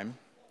one time,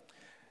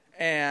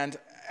 and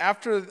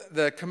after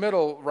the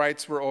committal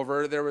rites were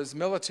over, there was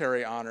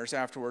military honors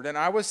afterward, and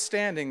I was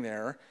standing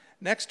there.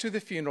 Next to the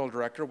funeral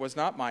director was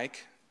not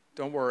Mike.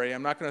 Don't worry,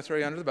 I'm not going to throw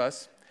you under the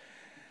bus.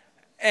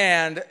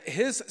 And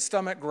his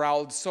stomach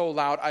growled so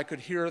loud I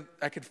could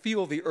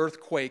feel the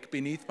earthquake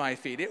beneath my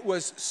feet. It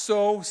was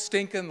so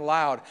stinking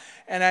loud.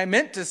 And I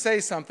meant to say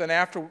something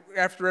after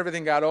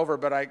everything got over,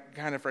 but I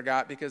kind of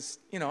forgot because,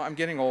 I'm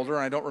getting older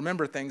and I don't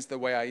remember things the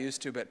way I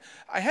used to. But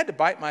I had to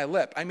bite my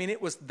lip. I mean,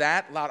 it was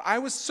that loud. I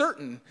was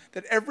certain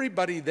that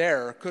everybody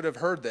there could have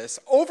heard this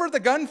over the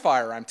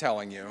gunfire, I'm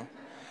telling you.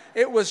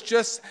 It was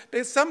just,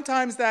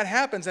 sometimes that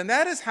happens. And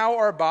that is how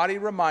our body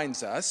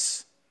reminds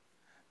us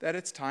that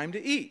it's time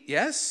to eat,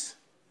 yes?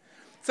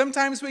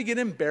 Sometimes we get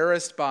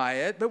embarrassed by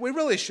it, but we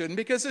really shouldn't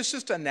because it's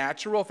just a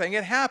natural thing.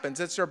 It happens.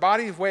 It's our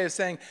body's way of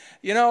saying,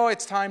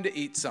 it's time to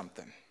eat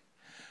something.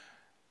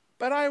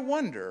 But I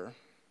wonder,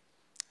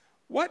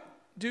 what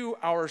do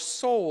our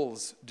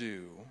souls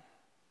do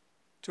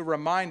to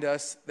remind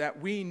us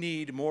that we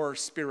need more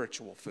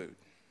spiritual food?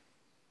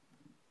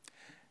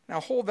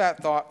 Now hold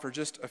that thought for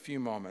just a few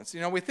moments.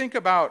 We think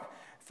about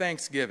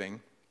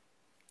Thanksgiving,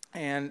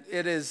 and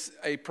it is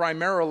a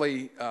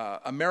primarily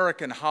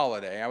American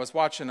holiday. I was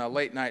watching a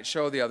late night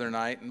show the other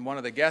night, and one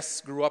of the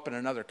guests grew up in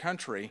another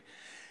country,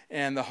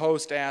 and the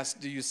host asked,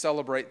 "Do you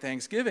celebrate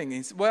Thanksgiving?" And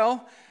he said,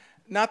 "Well,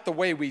 not the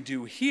way we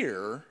do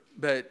here,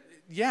 but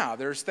yeah,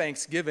 there's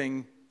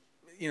Thanksgiving,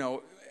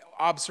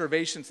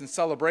 observations and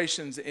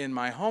celebrations in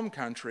my home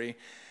country."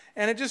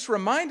 And it just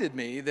reminded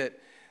me that,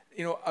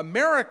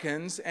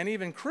 Americans and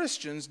even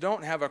Christians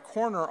don't have a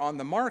corner on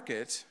the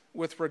market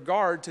with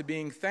regard to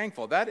being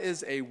thankful. That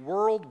is a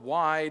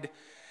worldwide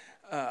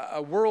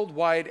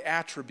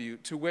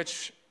attribute to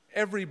which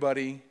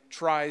everybody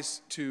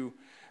tries to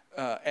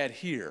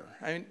adhere.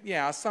 I mean,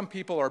 yeah, some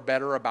people are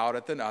better about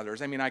it than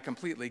others. I mean, I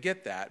completely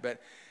get that,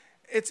 but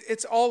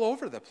it's all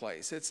over the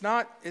place. It's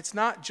not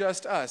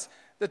just us.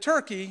 The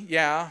turkey,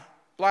 yeah.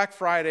 Black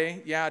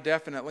Friday, yeah,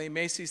 definitely.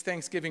 Macy's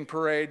Thanksgiving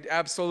Parade,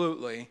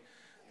 absolutely.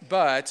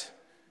 But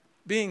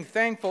being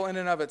thankful in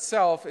and of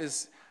itself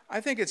is, I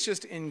think it's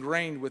just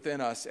ingrained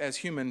within us as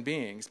human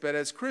beings. But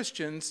as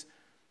Christians,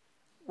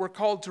 we're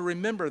called to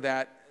remember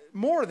that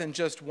more than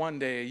just one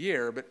day a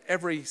year, but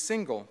every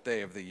single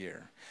day of the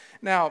year.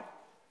 Now,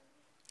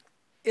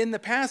 in the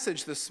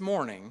passage this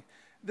morning,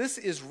 this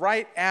is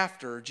right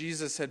after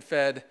Jesus had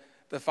fed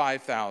the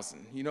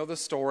 5,000. You know the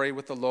story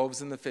with the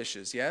loaves and the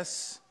fishes,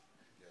 yes?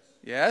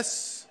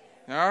 Yes?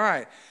 All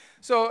right.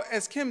 So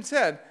as Kim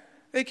said,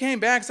 they came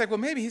back. It's like, well,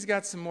 maybe he's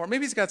got some more.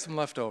 Maybe he's got some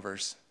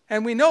leftovers.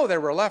 And we know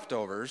there were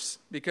leftovers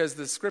because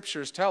the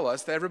scriptures tell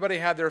us that everybody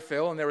had their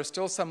fill and there was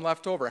still some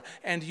left over.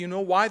 And do you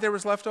know why there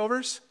was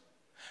leftovers?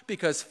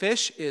 Because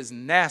fish is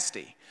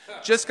nasty.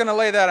 Just going to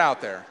lay that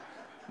out there.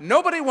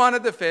 Nobody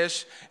wanted the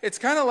fish. It's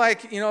kind of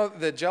like,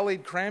 the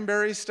jellied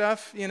cranberry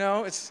stuff,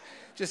 it's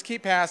just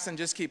keep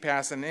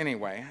passing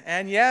anyway.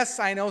 And yes,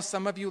 I know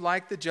some of you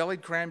like the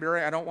jellied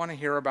cranberry. I don't want to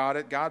hear about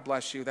it. God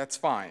bless you. That's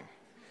fine.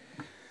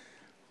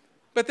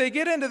 But they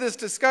get into this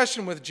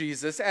discussion with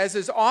Jesus, as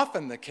is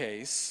often the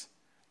case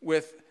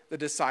with the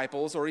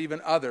disciples or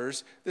even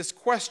others, this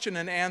question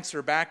and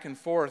answer back and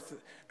forth,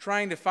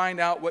 trying to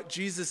find out what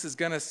Jesus is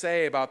going to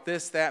say about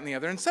this, that, and the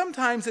other. And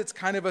sometimes it's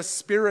kind of a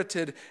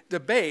spirited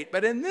debate.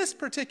 But in this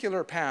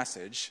particular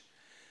passage,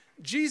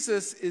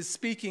 Jesus is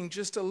speaking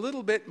just a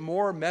little bit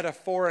more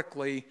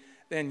metaphorically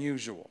than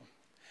usual.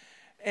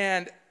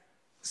 And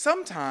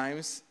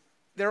sometimes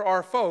there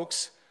are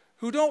folks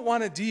who don't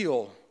want to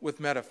deal with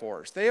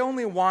metaphors. They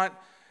only want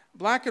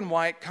black and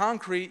white,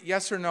 concrete,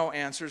 yes or no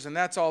answers, and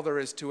that's all there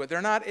is to it.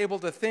 They're not able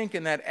to think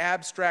in that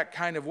abstract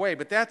kind of way,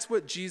 but that's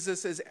what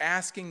Jesus is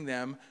asking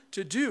them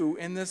to do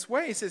in this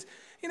way. He says,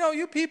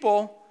 you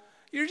people,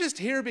 you're just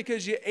here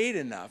because you ate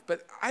enough,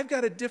 but I've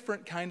got a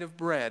different kind of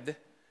bread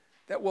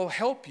that will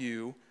help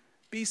you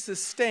be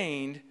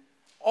sustained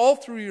all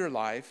through your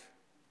life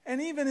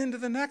and even into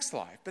the next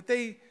life. But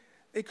they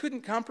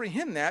couldn't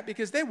comprehend that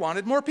because they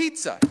wanted more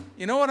pizza.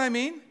 You know what I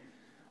mean?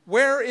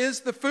 Where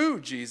is the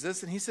food,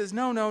 Jesus? And he says,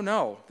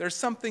 no. There's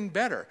something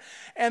better.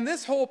 And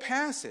this whole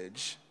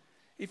passage,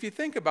 if you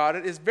think about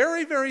it, is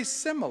very, very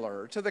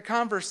similar to the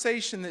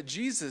conversation that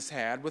Jesus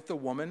had with the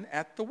woman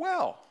at the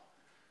well.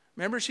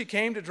 Remember, she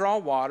came to draw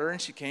water,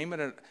 and she came at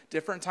a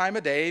different time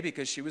of day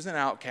because she was an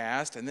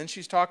outcast. And then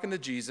she's talking to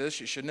Jesus.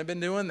 She shouldn't have been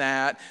doing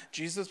that.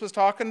 Jesus was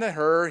talking to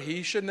her.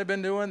 He shouldn't have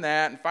been doing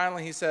that. And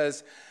finally he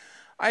says,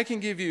 I can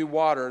give you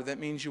water that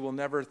means you will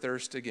never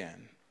thirst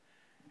again.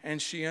 And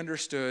she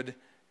understood,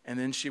 and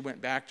then she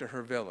went back to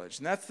her village.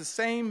 And that's the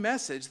same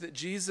message that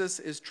Jesus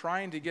is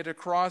trying to get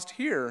across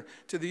here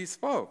to these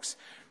folks.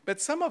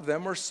 But some of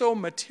them were so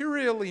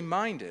materially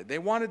minded, they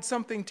wanted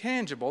something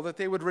tangible, that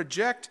they would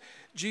reject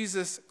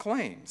Jesus'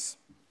 claims.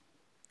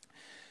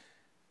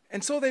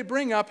 And so they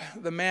bring up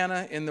the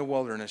manna in the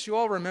wilderness. You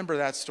all remember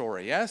that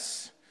story,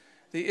 yes?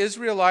 The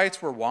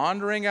Israelites were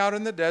wandering out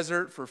in the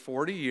desert for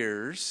 40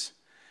 years.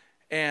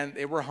 And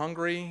they were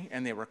hungry,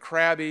 and they were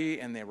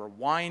crabby, and they were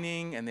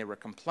whining, and they were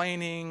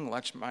complaining,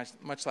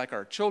 much like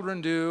our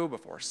children do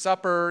before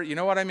supper. You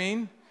know what I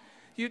mean?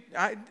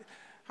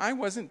 I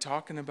wasn't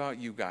talking about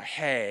you guys.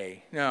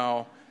 Hey,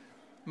 no,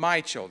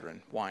 my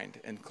children whined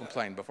and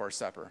complained before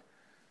supper.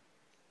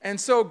 And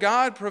so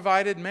God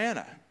provided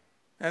manna.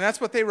 And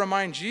that's what they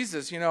remind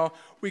Jesus.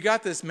 We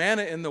got this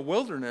manna in the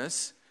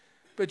wilderness,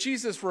 but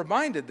Jesus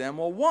reminded them,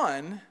 well,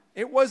 one,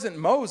 it wasn't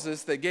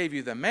Moses that gave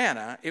you the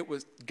manna. It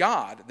was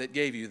God that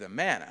gave you the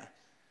manna.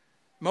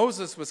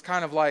 Moses was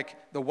kind of like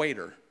the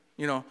waiter.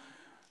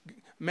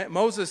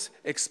 Moses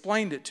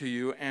explained it to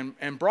you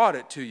and brought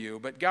it to you,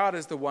 but God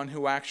is the one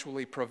who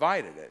actually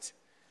provided it.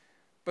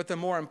 But the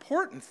more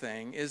important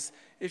thing is,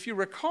 if you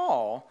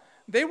recall,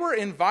 they were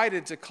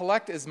invited to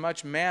collect as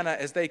much manna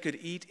as they could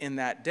eat in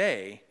that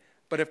day.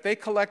 But if they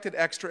collected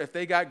extra, if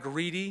they got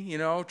greedy,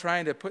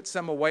 trying to put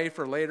some away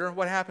for later,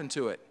 what happened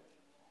to it?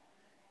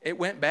 It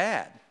went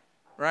bad,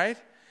 right?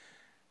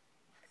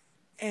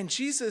 And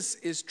Jesus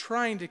is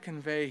trying to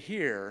convey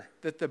here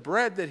that the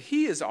bread that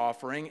he is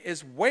offering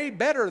is way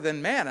better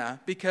than manna,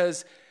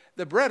 because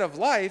the bread of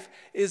life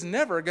is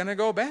never going to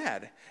go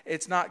bad.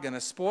 It's not going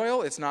to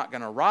spoil. It's not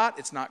going to rot.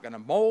 It's not going to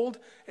mold.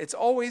 It's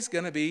always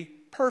going to be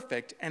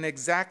perfect and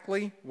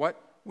exactly what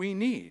we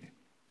need.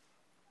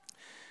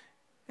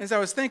 As I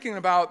was thinking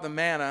about the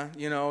manna,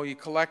 you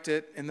collect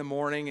it in the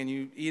morning and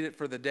you eat it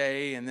for the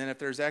day, and then if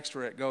there's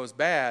extra, it goes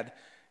bad,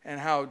 and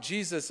how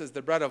Jesus is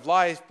the bread of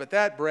life, but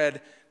that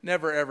bread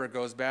never ever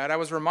goes bad. I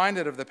was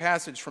reminded of the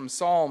passage from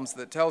Psalms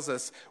that tells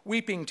us,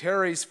 weeping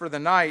tarries for the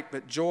night,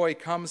 but joy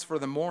comes for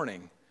the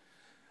morning.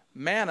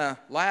 Manna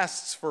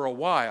lasts for a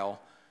while,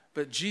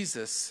 but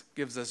Jesus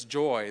gives us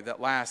joy that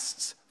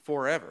lasts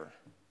forever.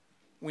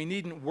 We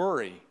needn't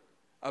worry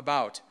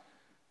about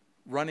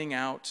running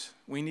out.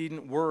 We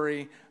needn't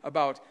worry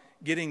about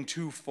getting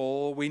too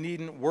full. We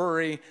needn't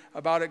worry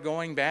about it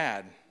going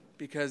bad,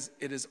 because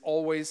it is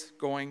always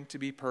going to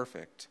be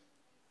perfect.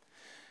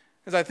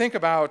 As I think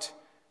about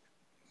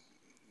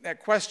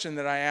that question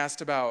that I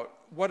asked about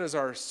what does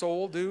our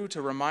soul do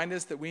to remind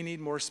us that we need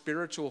more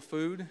spiritual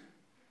food?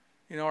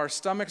 Our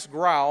stomachs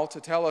growl to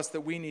tell us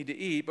that we need to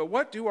eat, but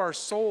what do our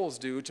souls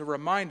do to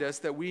remind us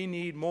that we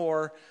need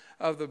more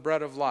of the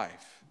bread of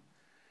life?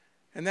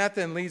 And that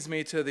then leads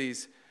me to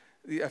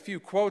a few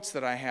quotes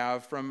that I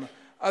have from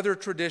other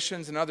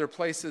traditions and other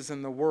places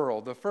in the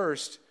world. The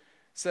first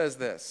says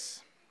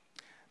this: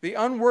 "The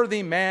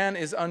unworthy man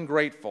is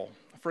ungrateful,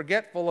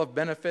 forgetful of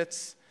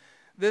benefits.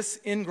 This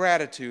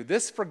ingratitude,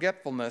 this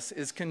forgetfulness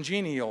is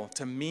congenial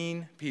to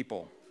mean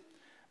people.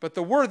 But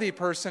the worthy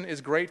person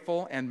is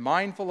grateful and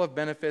mindful of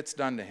benefits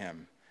done to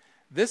him.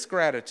 This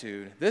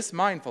gratitude, this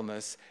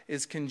mindfulness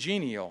is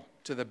congenial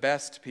to the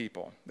best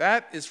people."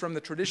 That is from the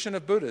tradition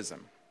of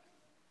Buddhism.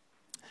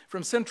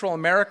 From Central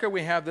America,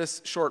 we have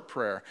this short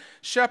prayer: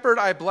 "Shepherd,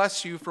 I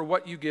bless you for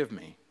what you give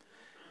me.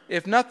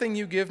 If nothing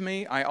you give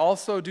me, I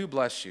also do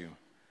bless you.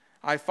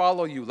 I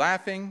follow you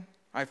laughing.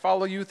 I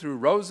follow you through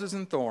roses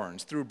and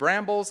thorns, through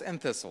brambles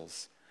and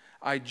thistles.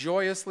 I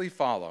joyously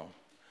follow.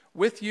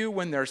 With you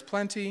when there's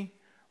plenty,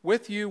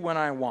 with you when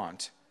I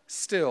want,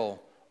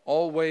 still,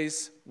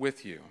 always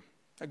with you."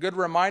 A good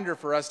reminder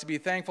for us to be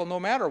thankful no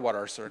matter what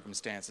our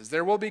circumstances.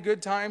 There will be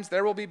good times,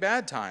 there will be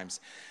bad times.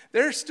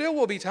 There still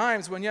will be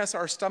times when, yes,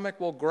 our stomach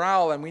will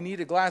growl and we need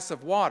a glass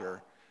of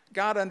water.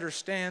 God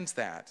understands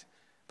that,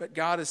 but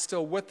God is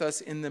still with us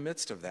in the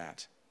midst of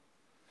that.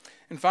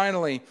 And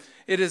finally,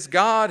 it is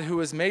God who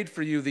has made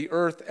for you the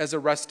earth as a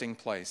resting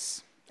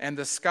place and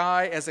the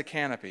sky as a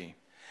canopy,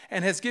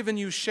 and has given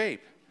you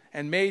shape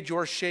and made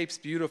your shapes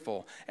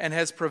beautiful, and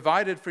has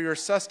provided for your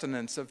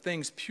sustenance of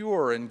things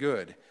pure and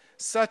good.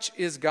 Such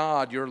is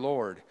God your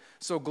Lord.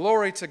 So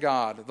glory to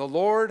God, the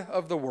Lord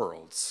of the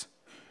worlds.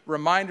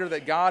 Reminder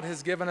that God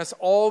has given us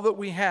all that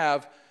we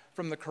have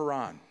from the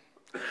Quran.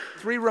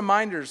 3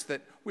 reminders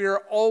that we are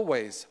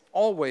always,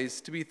 always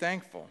to be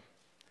thankful.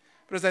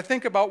 But as I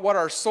think about what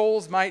our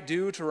souls might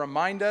do to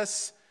remind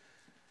us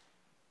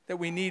that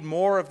we need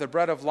more of the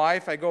bread of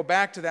life, I go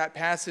back to that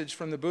passage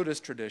from the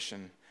Buddhist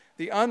tradition.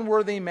 The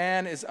unworthy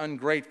man is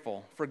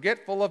ungrateful,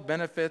 forgetful of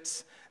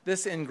benefits.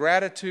 This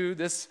ingratitude,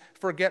 this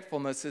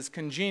forgetfulness is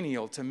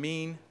congenial to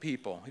mean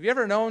people. Have you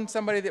ever known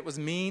somebody that was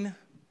mean?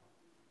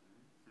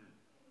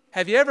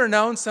 Have you ever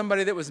known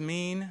somebody that was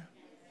mean?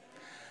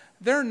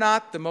 They're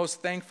not the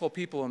most thankful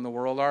people in the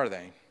world, are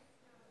they?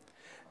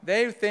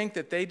 They think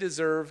that they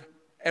deserve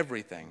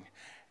everything.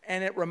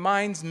 And it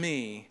reminds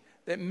me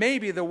that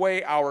maybe the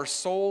way our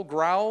soul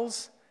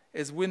growls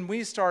is when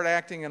we start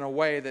acting in a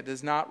way that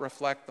does not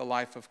reflect the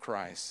life of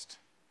Christ.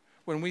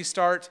 When we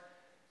start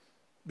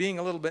being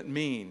a little bit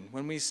mean,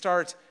 when we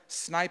start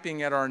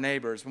sniping at our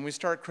neighbors, when we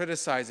start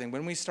criticizing,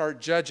 when we start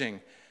judging,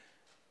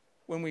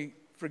 when we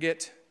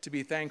forget to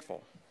be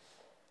thankful.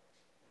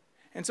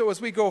 And so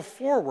as we go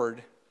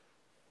forward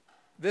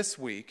this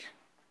week,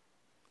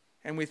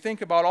 and we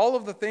think about all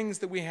of the things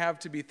that we have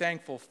to be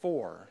thankful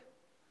for,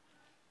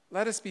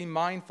 let us be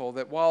mindful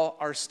that while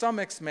our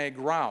stomachs may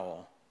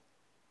growl,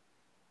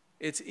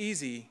 it's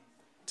easy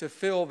to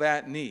fill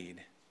that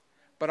need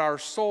but our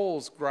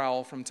souls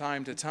growl from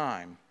time to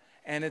time,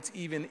 and it's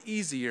even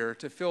easier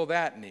to fill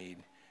that need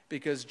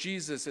because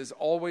Jesus is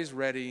always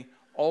ready,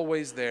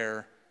 always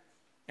there,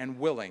 and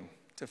willing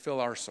to fill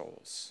our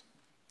souls.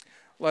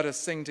 Let us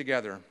sing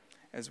together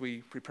as we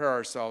prepare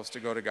ourselves to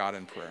go to God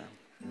in prayer.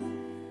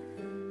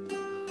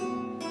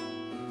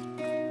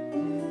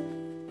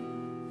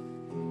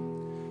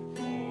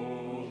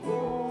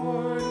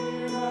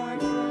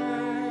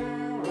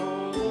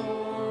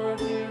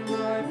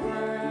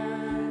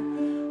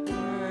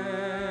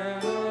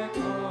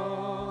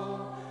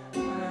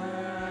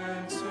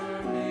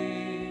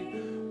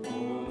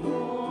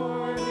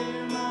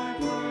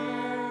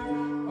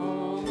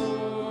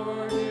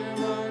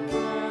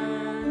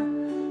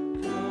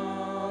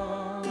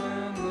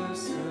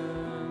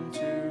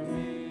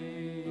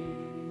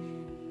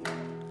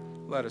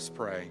 Let us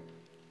pray.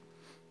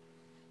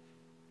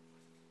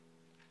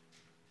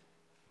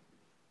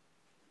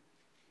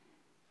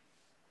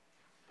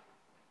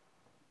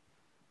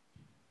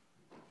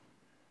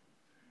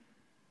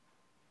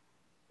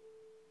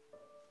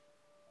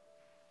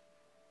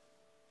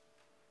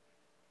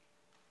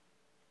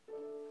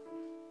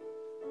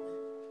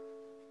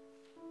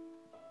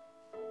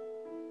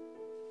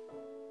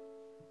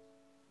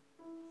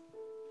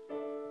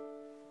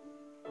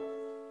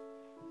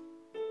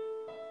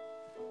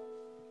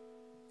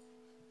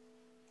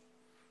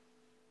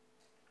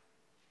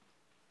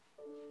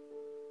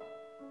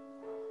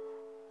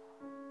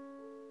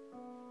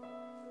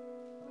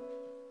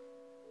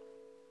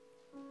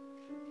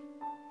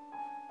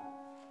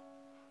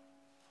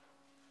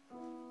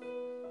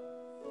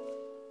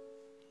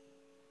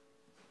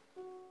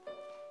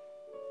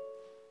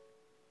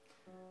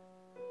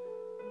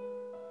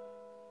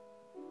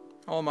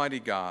 Almighty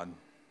God,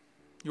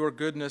 your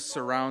goodness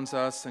surrounds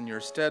us and your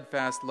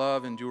steadfast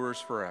love endures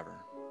forever.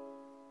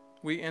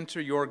 We enter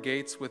your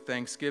gates with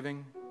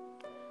thanksgiving,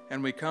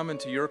 and we come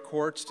into your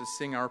courts to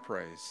sing our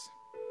praise,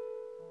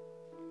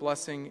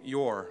 blessing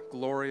your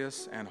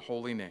glorious and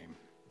holy name.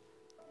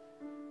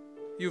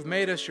 You've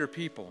made us your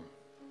people,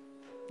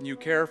 and you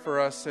care for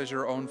us as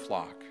your own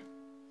flock.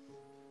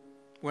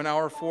 When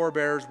our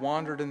forebears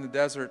wandered in the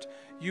desert,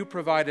 you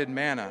provided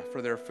manna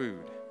for their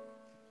food.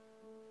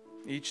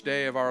 Each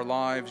day of our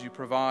lives, you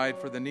provide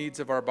for the needs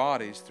of our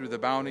bodies through the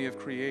bounty of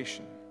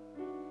creation.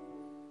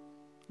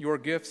 Your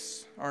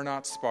gifts are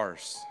not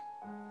sparse.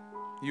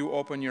 You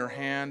open your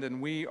hand,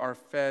 and we are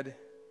fed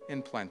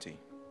in plenty.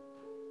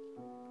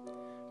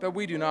 But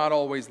we do not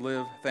always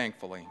live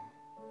thankfully.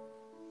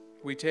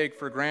 We take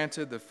for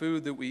granted the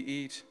food that we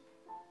eat,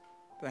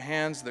 the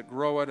hands that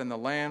grow it, and the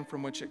land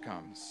from which it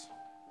comes.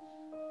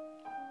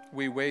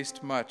 We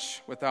waste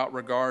much without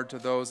regard to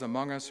those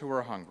among us who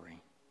are hungry.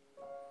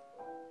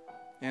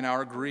 In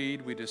our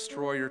greed, we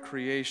destroy your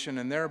creation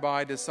and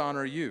thereby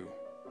dishonor you,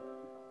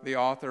 the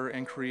author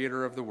and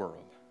creator of the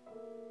world.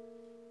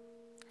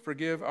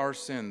 Forgive our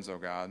sins, O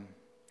God.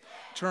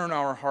 Turn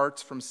our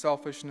hearts from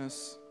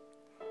selfishness.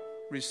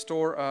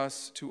 Restore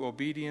us to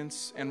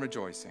obedience and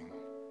rejoicing.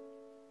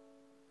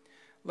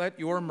 Let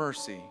your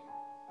mercy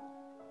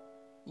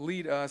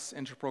lead us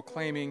into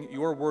proclaiming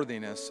your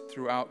worthiness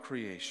throughout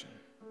creation.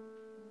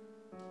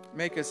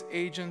 Make us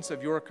agents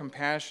of your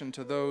compassion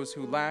to those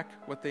who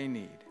lack what they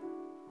need.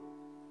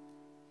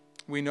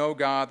 We know,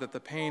 God, that the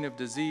pain of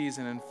disease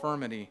and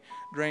infirmity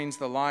drains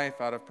the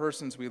life out of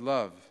persons we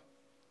love.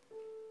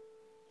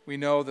 We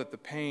know that the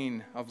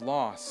pain of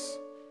loss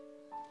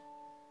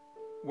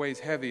weighs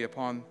heavy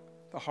upon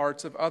the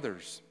hearts of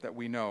others that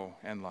we know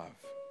and love.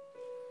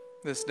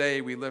 This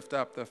day we lift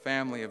up the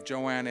family of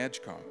Joanne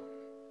Edgecombe,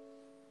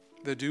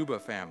 the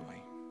Duba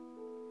family,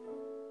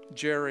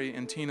 Jerry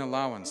and Tina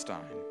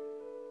Lowenstein,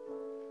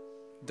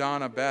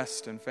 Donna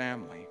Best and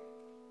family,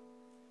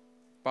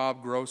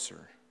 Bob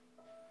Grosser,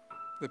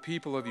 the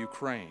people of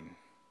Ukraine,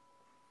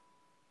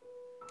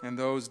 and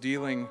those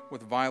dealing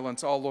with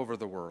violence all over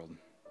the world,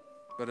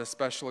 but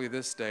especially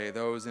this day,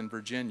 those in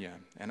Virginia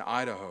and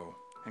Idaho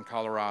and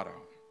Colorado.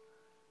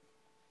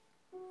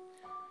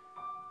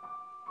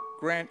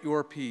 Grant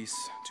your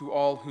peace to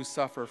all who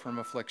suffer from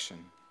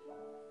affliction,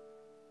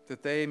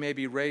 that they may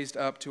be raised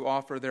up to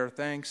offer their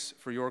thanks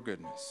for your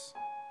goodness.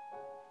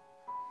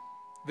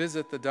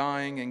 Visit the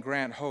dying and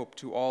grant hope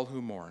to all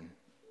who mourn,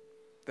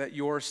 that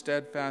your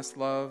steadfast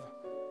love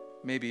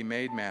may be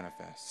made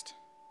manifest.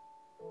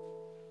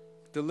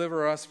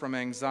 Deliver us from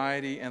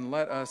anxiety and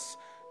let us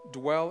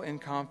dwell in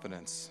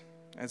confidence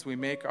as we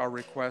make our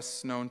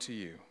requests known to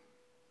you.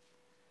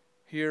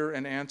 Hear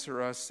and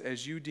answer us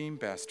as you deem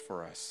best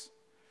for us.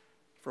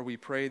 For we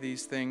pray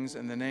these things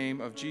in the name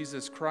of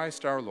Jesus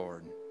Christ our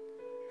Lord,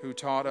 who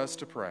taught us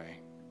to pray.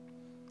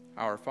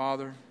 Our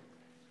Father,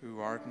 who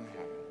art in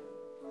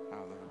heaven,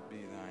 hallowed be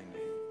thy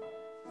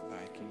name.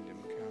 Thy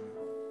kingdom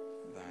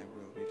come, thy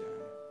will be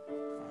done,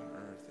 on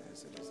earth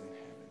as it is in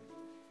heaven.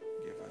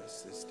 Give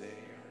us this day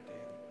our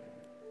daily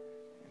bread,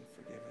 and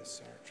forgive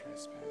us our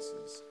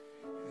trespasses,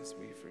 as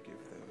we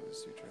forgive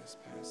those who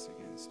trespass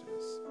against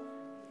us.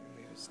 And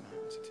lead us not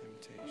into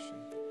temptation,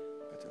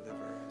 but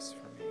deliver us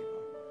from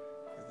evil.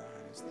 For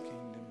thine is the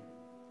kingdom,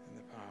 and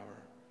the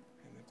power,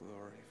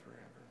 glory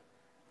forever.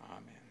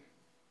 Amen.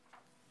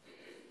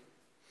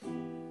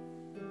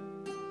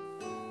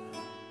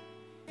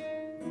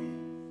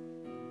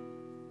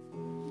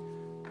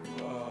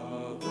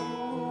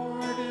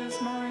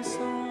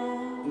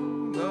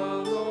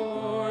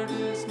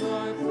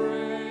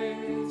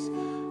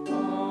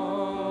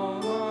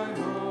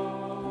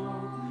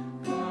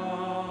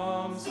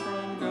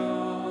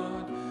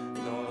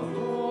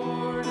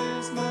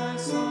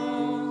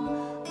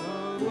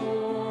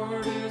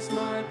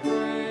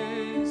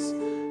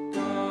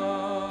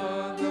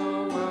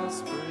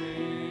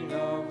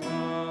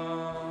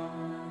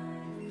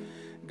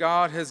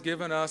 God has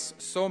given us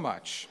so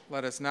much.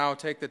 Let us now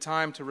take the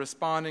time to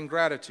respond in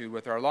gratitude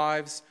with our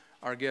lives,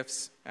 our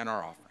gifts, and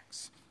our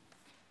offerings.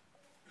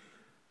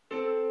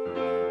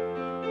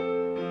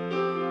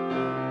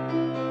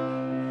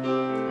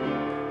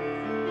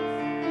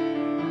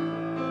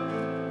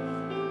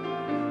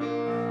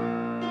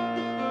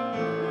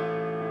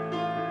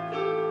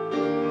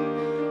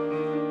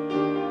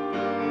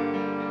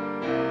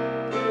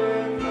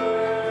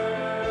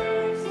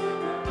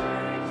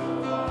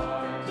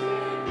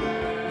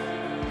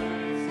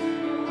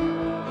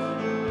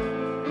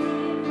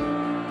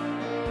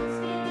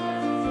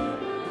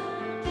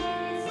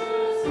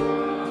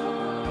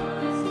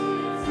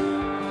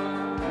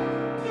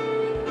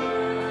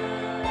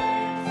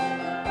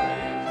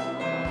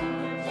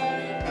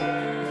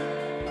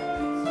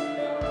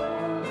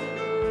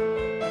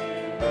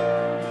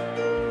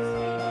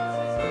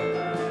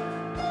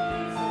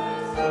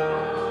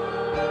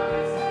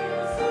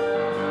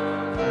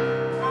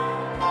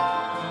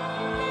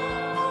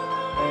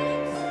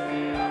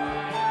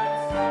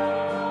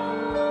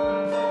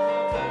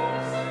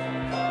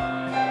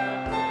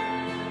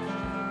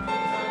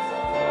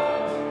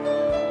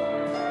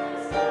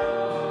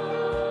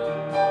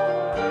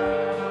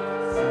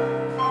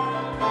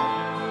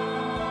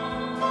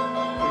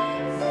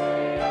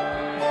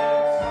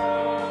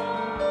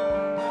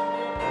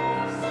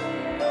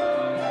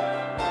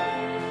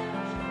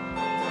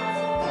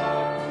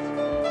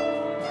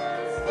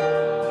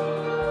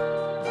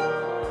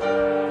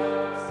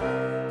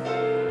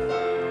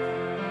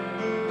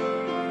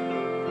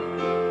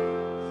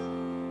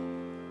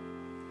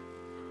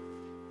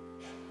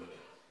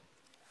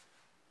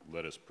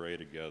 Let us pray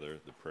together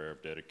the prayer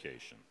of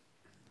dedication.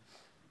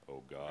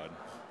 O God,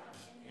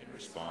 in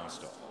response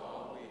to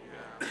all we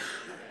have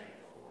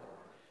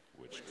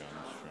which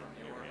comes from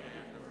your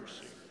hand of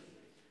mercy,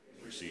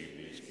 receive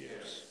these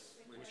gifts,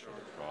 which are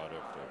the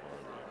product of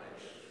our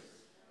labors,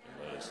 and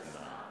let us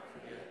not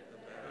forget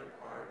the better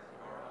part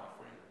of our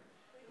offering,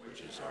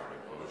 which is our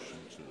devotion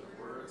to the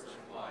words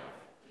of life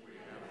we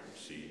have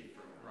received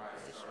from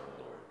Christ our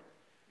Lord,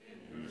 in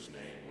whose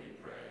name we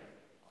pray.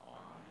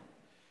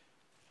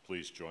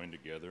 Please join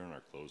together in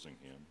our closing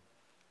hymn,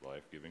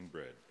 Life-Giving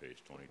Bread,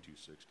 page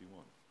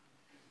 2261.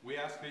 We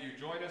ask that you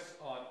join us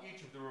on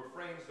each of the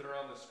refrains that are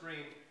on the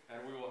screen,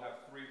 and we will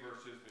have 3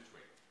 verses between.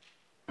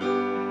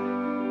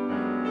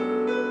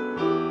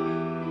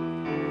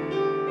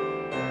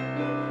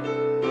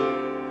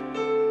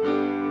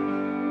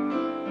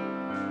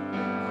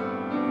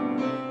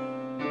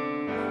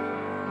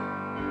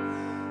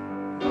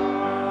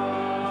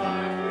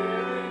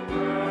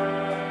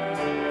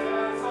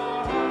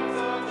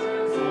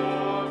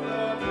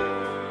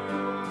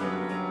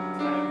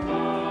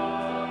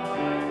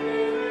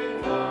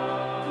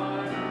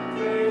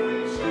 May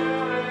we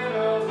share it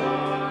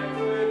alive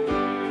with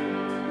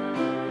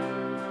you.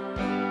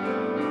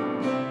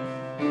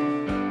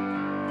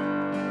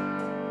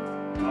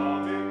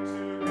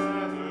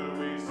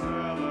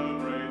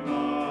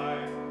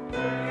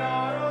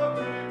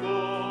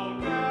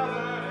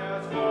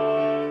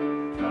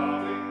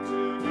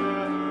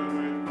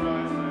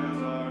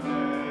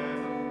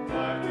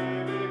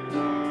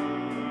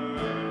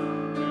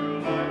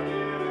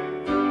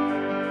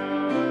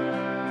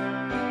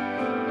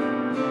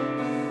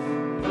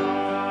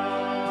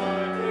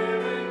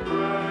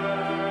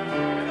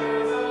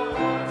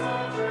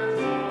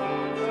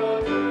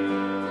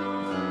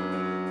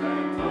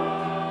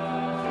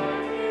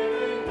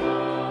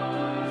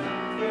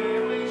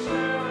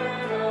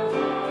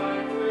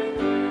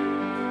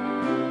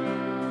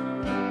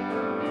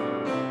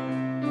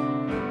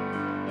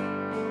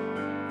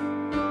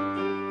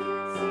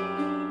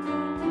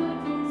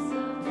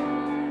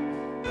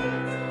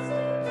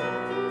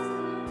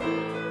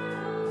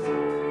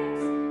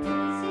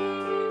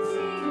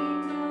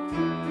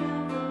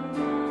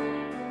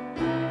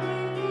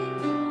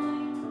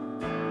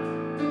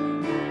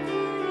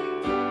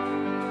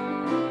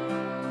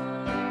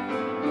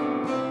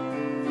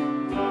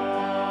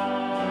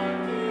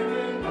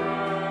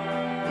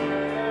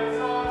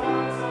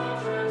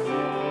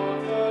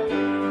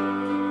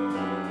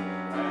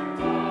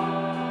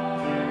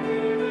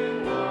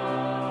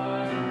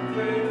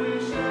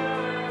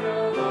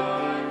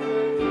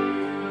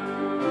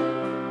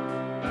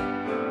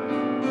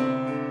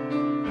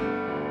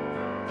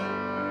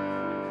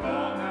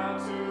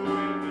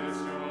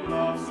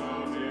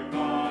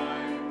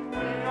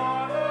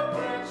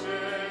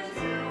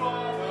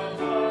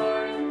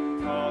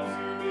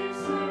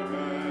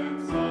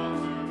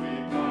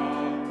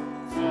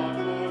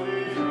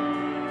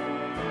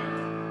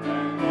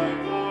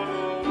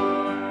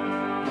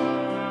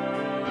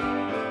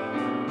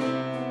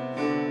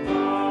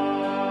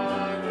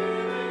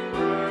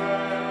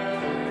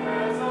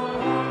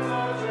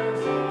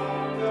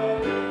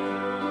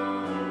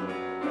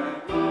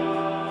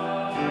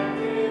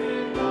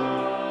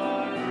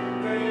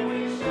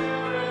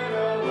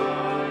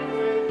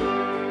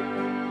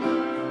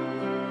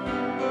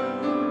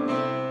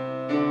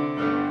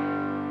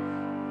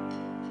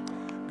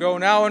 Go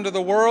now into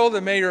the world,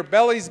 and may your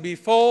bellies be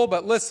full,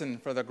 but listen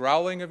for the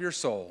growling of your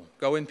soul.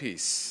 Go in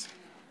peace.